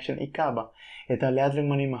connection ikaba eta ladring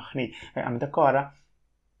mani mahni amita kora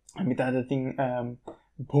amita dating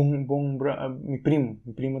bong mi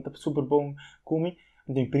primo ta super bom kumi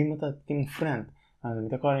mi primo ta ting friend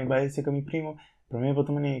amita kora mi bai se mi primo pero me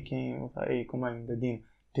boto mani que como ainda din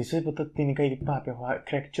desse boto tini kai di papi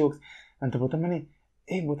crack jokes anta boto mani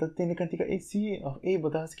boto tini kantika si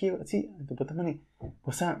boto ski si anta boto mani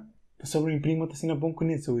bosa sobre mi primo tá sendo bom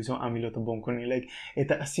connection isso a mim tá bom com ele like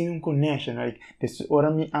tá assim connection like this ora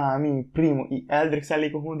mi primo e Eldrick sale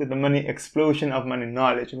com junto da money explosion of money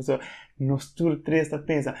knowledge so nós três tá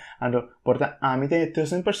pensa ando porta a mim tem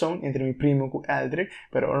terceira pessoa entre mi primo com Eldrick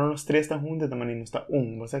pero ora nós três tá junto da money nós tá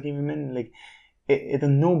você aqui me men like é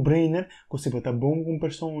no brainer que se bota bom com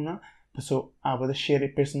persona pessoa bota share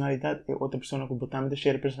personalidade e outra pessoa que bota me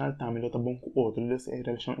share personalidade também tá bom com outro dessa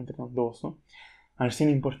relação entre nós dois no assim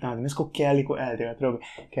é importante, mas com Kelly com Eldrick, trobe,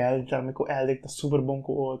 Kelly também com Eldrick tá super bom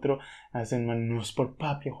com o outro, assim, mas nós por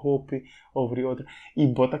papi, hope, over outro, e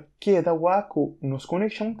bota que da waco, nos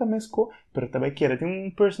conexão também com, pero também que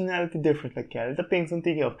tem personality different, like Kelly tá pensando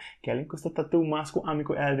que Kelly custa tatu mais com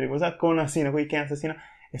amigo Eldrick, mas a com assim, com quem assim,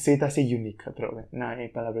 esse tá se unique, trobe, na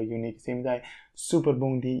palavra unique, sempre dá super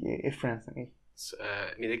bom de friends, né?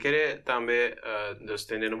 Me querer também dus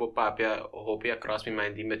tendendo po papia hope across my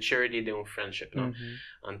mind the maturity de friendship no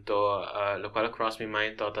então lo qual across my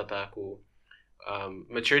mind tá ku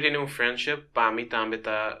maturity de friendship para mim também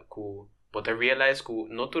tá ku poder realize ku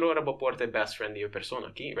no tudo era porta best friend de persona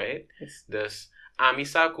aqui right dus a mim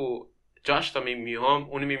sa ku Josh também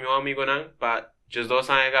meu amigo não pa just 2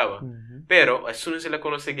 anos agora pero as soon as ele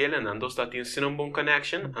conhece ele não dos tá tendo um bom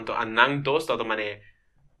connection então a não dos tá tomando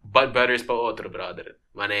but brothers pa outro brother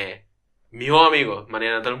mané meu amigo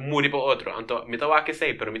mané não muri pa outro então me tá que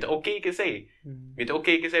sei pero me tá okay que sei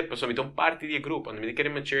pessoa me tá parte de grupo and me quer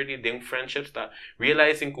maturity de friendships tá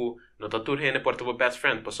realizing que não tá tudo rene por tu best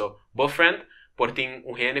friend pessoa bo friend por tem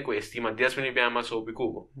rene com estima 10 vezes bem mais sobre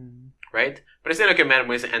cubo right presente que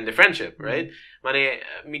mesmo é end the friendship right mané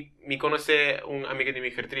me conhece amiga de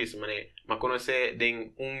minha Gertrude mané me conhece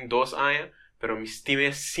de 2 anos pero me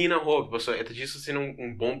estime sin a hobby, porque é disso sendo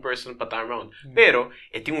bom person para estar around. Pero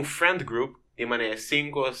tem friend group de maneira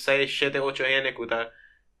 5, 6, 7, 8 gente que tá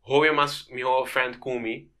hobby mais meu friend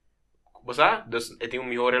comigo. Você? Então tem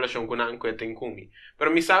melhor relação com não que tem comigo.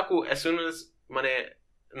 Pero me saco as soon as maneira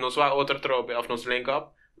nos vai outra tropa of nos link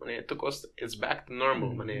up, maneira to cost it's back to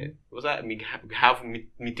normal, maneira. Você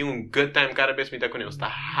me tem good time cada vez me tá com eles. Tá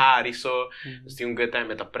hard so, tem good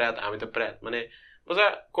time, tá preto, maneira. O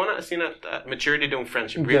sea, quando assim a maturity de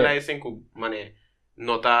friendship, realizing que, mané,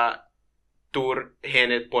 não tá tur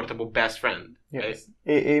gente porta por best friend. Yes.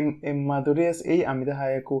 Madurez, a mim da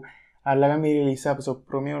haya que a laga me realiza, pues,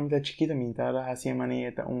 pro mim, a mim da chiquita, me tá assim,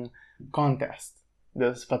 mané, contest.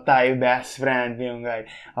 Dos patai best friend de guy,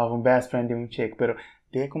 of best friend de chick, pero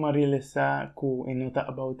de como realizar que não tá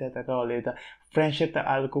about that at all, friendship tá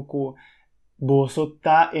algo que boso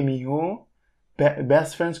tá e mijo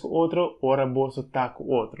best friends com outro, ora boso tá com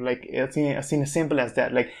outro. Like, assim simple as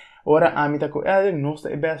that. Like, ora ami tá com Elric, não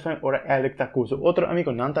está best friend, ora Elric tá com outro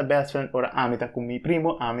amigo, não tá best friend, ora ami tá com mi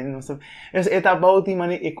primo, ami não está. É about the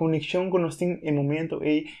money, e conexão com nós tem em momento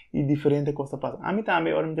e diferente coisa passa. Ami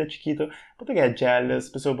também, ora me tá chiquito, pode get jealous,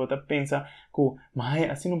 pessoa pode pensar que,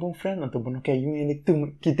 mas assim não bom friend, então não quer eu ainda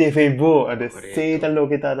que te fez boa, de sei tá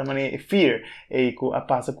louco tá da maneira fear, e que a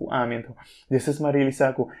passa com ami, então. Desses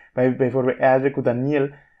marilisa que vai for Elric com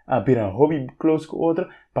Daniel, bira hobby close com outro,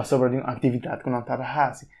 para sobre uma atividade que não está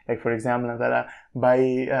fazendo. Like, for example, não está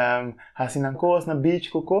vai fazendo uma coisa na beach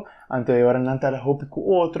com então agora não está hobby com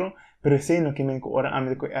outro, pero sei no que me ora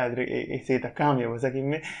amigo com Eldrick e sei tá cambia, você que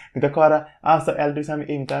me tá agora hasta Eldrick sabe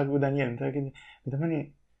e me tá com Daniel, tá que me tá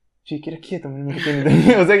mani chiquira quieto, me que me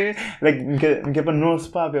Daniel, você que like me que para nós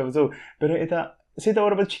papo, so, pero eta sei tá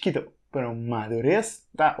ora para chiquito, pero madurez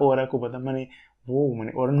tá ora com tá mani wow,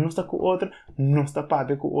 mane, ora não está com outro, não está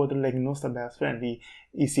papo com outro, like, não está best friend.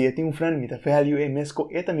 E se eu tenho um friend, me dá value, e mesmo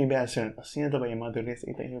é minha best friend. Assim, eu também madurez,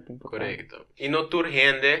 e tem muito importante. Correto. E no tur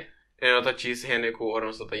gente, e no tá chis gente com ora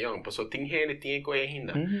não está young, porque tem gente tem coisa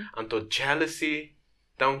ainda. Então, jealousy,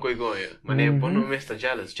 tá um coisa. Mane, bom não me está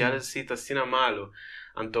jealous. Jealousy tá sina malo.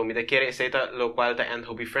 Então, me dá querer aceita lo qual tá end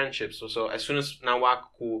hobby friendships. So, as soon as na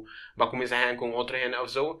waku va começar a hang com outra gente ou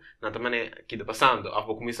so, na também que tá passando. Ou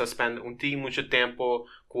va começar a spend muito tempo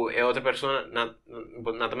com a outra pessoa,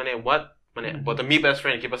 na também what? Mane, bota mi best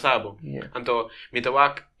friend que passava. Então, me dá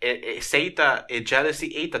wak aceita a jealousy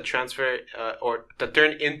e tá transfer or tá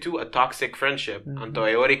turn into a toxic friendship. Então,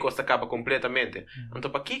 a hora que acaba completamente.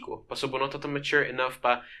 Então, para Kiko, passou bom tá mature enough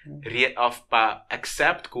para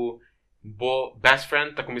accept que bo best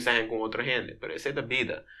friend tá começando com outra gente, pero essa é da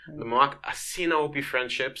vida. Mas assim não houve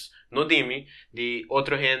friendships, não dime de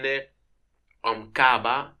outra gente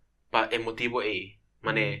acaba para motivo aí.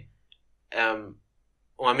 Mané,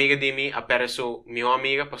 uma amiga de mim apareceu, minha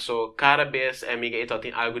amiga passou cada vez a amiga então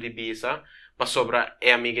tem algo de bisa, para sobra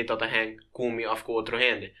a amiga então tá hang comigo ou com outra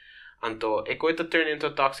gente. Então, é coisa turn into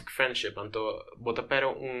a toxic friendship. Então, bota para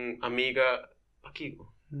amiga aqui.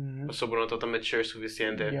 Sobre não estar mature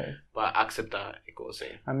suficiente para aceitar a coisa.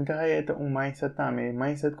 A mim tá é mindset também,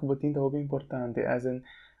 mindset que botinho é bem importante, as in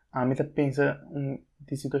a mim tá pensa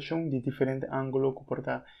de situação de diferente ângulo que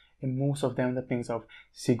porta e most of them tá pensa of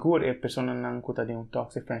seguro a pessoa não conta de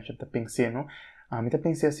toxic friendship tá pensando, a mim tá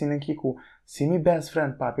pensa assim aqui que se mi best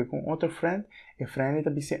friend papi com outro friend, e friend tá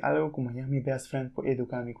disse algo como é mi best friend por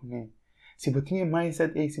educar me com ele. Se botinho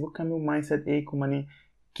mindset se você cambia o mindset como ani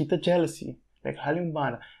kita jealousy. Like, halim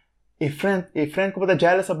bana. A friend ko bata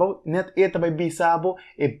jealous about, net tabay bisabo,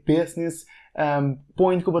 business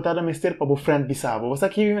point ko bata mister pa bo friend bisabo. Basta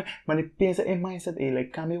que mani pensa mindset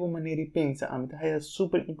like, kami bo maneri pensa, amita é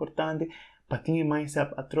super importante, patinha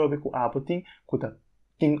mindset atrobe ko apoting, ko ta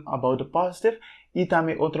think about the positive, e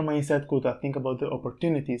também outro mindset ko ta think about the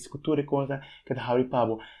opportunities, ko tudo coisa que ta hauri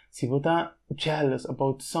pabo. Se você tá jealous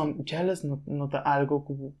about jealous não tá algo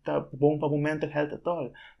que tá bom para o mental health at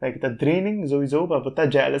all. Like, tá draining, sowieso, para você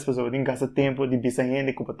tá jealous, para você gasta tempo de bisa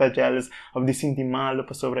gente, que tá jealous, ou de sentir mal,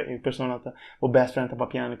 para sobre a pessoa tá, o best friend tá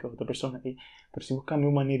papiando que outra pessoa aí. Mas se você cambia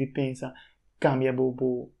a maneira de pensar, cambia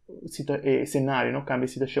o cenário, não? Cambia a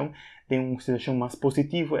situação, tem uma situação mais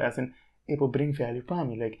positiva, é assim, e pode bring value para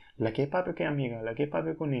mim, like, lá que é papo que é amiga, lá que é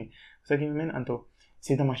papo com ele. Você que me então,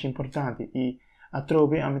 se é mais importante, e a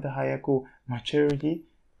trobe a meta haya ko maturity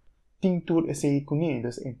tintur esse kuni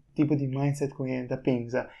das tipo de mindset ko yenta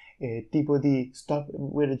pensa tipo de stop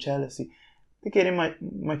with the jealousy te quere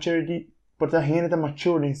maturity porta gente tá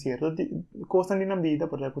mature em certo costa na vida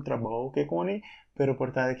porta com trabalho que coni pero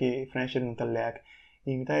porta que friendship não tá lack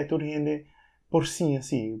e meta é tudo gente por sim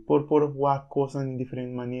assim por uma coisa de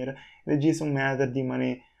diferente maneira ele diz matter de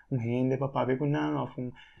maneira gente para ver com não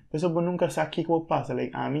pessoa nunca sabe o que vai passar.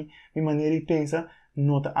 Like, a mim, minha maneira de pensar,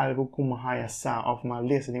 nota algo como a sa of uma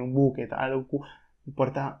lista de book, algo que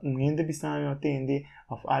porta gente pensando atende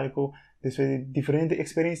of algo de diferente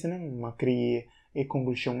experiência, não, mas cria e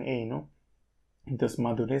conclusão aí, não? Então,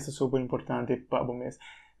 madurez é super importante para o mês.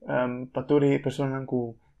 Para toda pessoa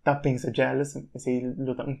que tá pensa jealous, se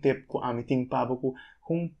luta tempo com a mim tem para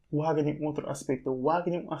com waga de outro aspecto,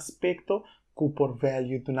 waga de aspecto que por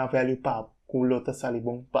value do na value para lota sali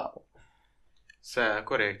bom papo. Sim,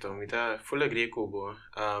 correto. Me tá full agree com o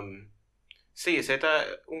sim, esse tá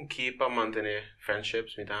key para manter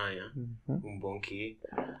friendships, me tá aí, bom key.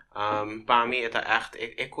 Para mim é echt,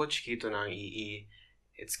 é coach que tu não e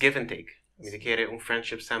it's give and take. Me querer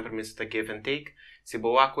friendship sempre me tá give and take. Se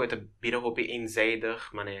boa coisa é bira hopi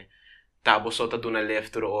eenzijdig, mané tabo só tá duna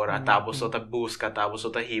left toda hora, tabo só tá busca, tabo só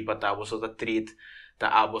tá hipa, tabo só tá treat, tá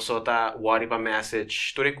abo só tá worry pa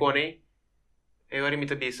message, tu recone, eu agora me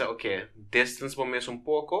pensa, ok, distance por mês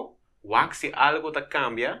pouco, wak se algo tá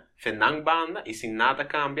cambia, fenang banda, e se nada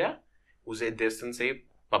cambia, use distance aí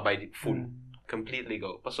para by full, completely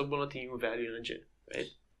go. Passou bom tem um value na gente,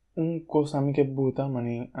 right? Coisa que buta,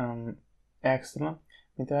 mani, extra,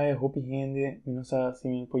 então é roupa rende, não sei se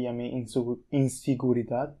me põe a minha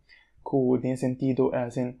inseguridade, que tem sentido,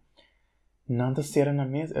 assim, não tá ser na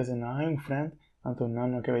mesa, assim, não é um friend, então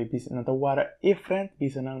não que vai pisar, não tá wara e friend,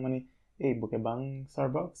 pisar não, mani, porque bang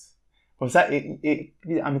Starbucks. Você,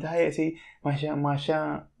 a mitad é assim, mas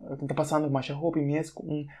tá passando, mas roupa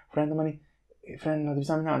mesmo, friend, mani, friend não te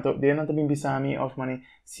bisa nada, então, de não te bem bisa a mim, of mani,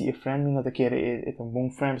 se a friend não te quer, é um bom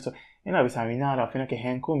friend, so, e não bisa a mim nada, afinal que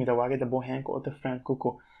Henko, me dá waga de bom Henko, outro friend,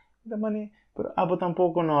 cuco, então, mani, pero abo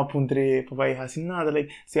tampoco no apuntre para vai assim nada,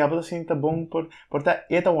 like, se abo assim tá bom por tá,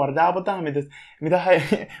 eta guardava tá, me dá,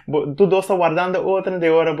 tu dois tá guardando outra de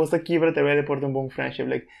hora, você quebra te vai por um bom friendship,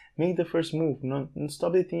 like, make the first move, não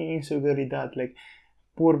stop de ter inseguridade, like,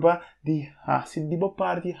 purba di hasi di bo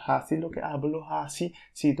parti hasi lo que hablo hasi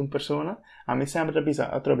si tu persona a mí sempre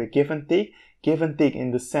pisa a trobe give and take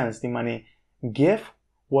in the sense di mani give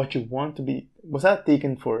what you want to be was that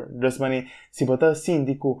taken for dus mani si bota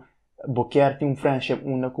sindico bo querti un friendship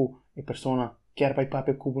una cu e persona quer vai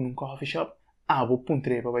pape cubo num coffee shop bo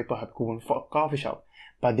puntre vai pape cubo num coffee shop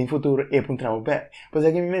para em futuro é para um trabalho bem. Pois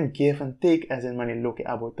é que me give and take as in mani lo que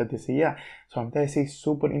abo tá dizia. So am tá é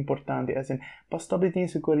super importante as in para stabilizar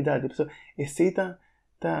inseguridade. So esse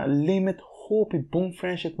tá limit hope bom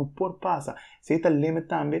friendship por passa. Se tá limit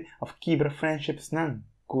também of quebra friendships não.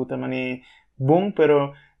 Cuta mani bom,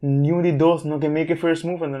 pero nenhum de dois não que make a first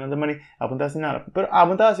move and nada mani apontar assim nada. Pero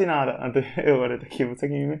apontar assim nada. Então eu agora tá aqui, você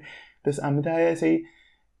aqui. Então am tá é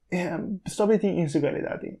stability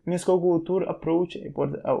inseguridade. Mesmo com o tour approach,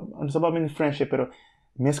 não só para friendship, pero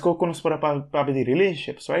mesmo com os para de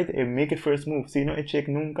relationships, right? E make a first move. Se não é check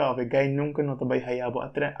nunca, o guy nunca não tá vai hayabo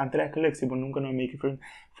atre collexible nunca não make a first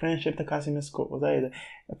friendship tá quase mesmo, ou seja,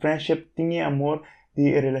 friendship tinha amor de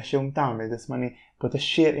relação também, das mani pode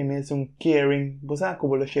share e mesmo caring, você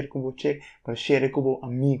como share com você, pode share com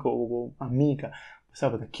amigo ou amiga, você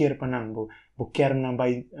pode querer para não quer não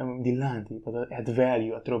vai dilante, para add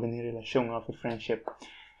value a trovar em relação a friendship.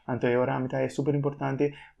 Então, agora a é super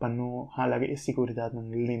importante para não halar a segurança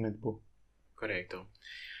no limite. Correto.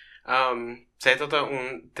 Sei tota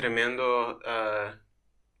tremendo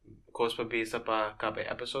coisa para bisa para cada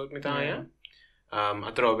episode me tá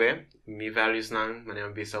a trove mi values nang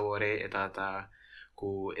manem bisa ore etata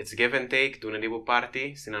ku it's give and take duna di bo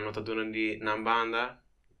party sina nota duna di nan banda.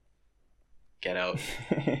 Get out.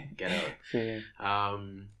 Sim.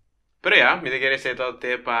 Pero ja, mi queria ser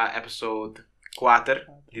até para episode 4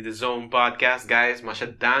 de The Zone Podcast, guys. Mas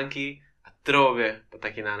danke a trove para estar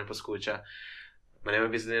aqui na escuta. Mas não me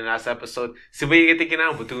visite nessa episode. Se você quer aqui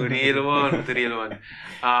na, muito real one.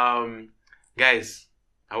 Guys,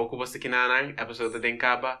 ako ko basta kinanang episode din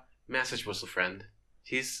kaba message for a friend.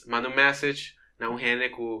 Manda message na gente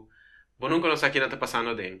que nunca nos aqui na tá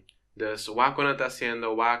passando din. Dus wako na tá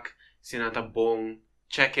haciendo se não tá bom,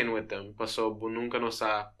 check in with them. Passou, nunca não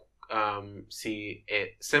sabe se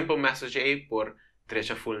é simple message aí por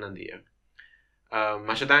trecha full na dia.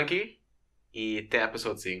 Mas danke e até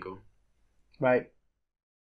episode 5. Bye.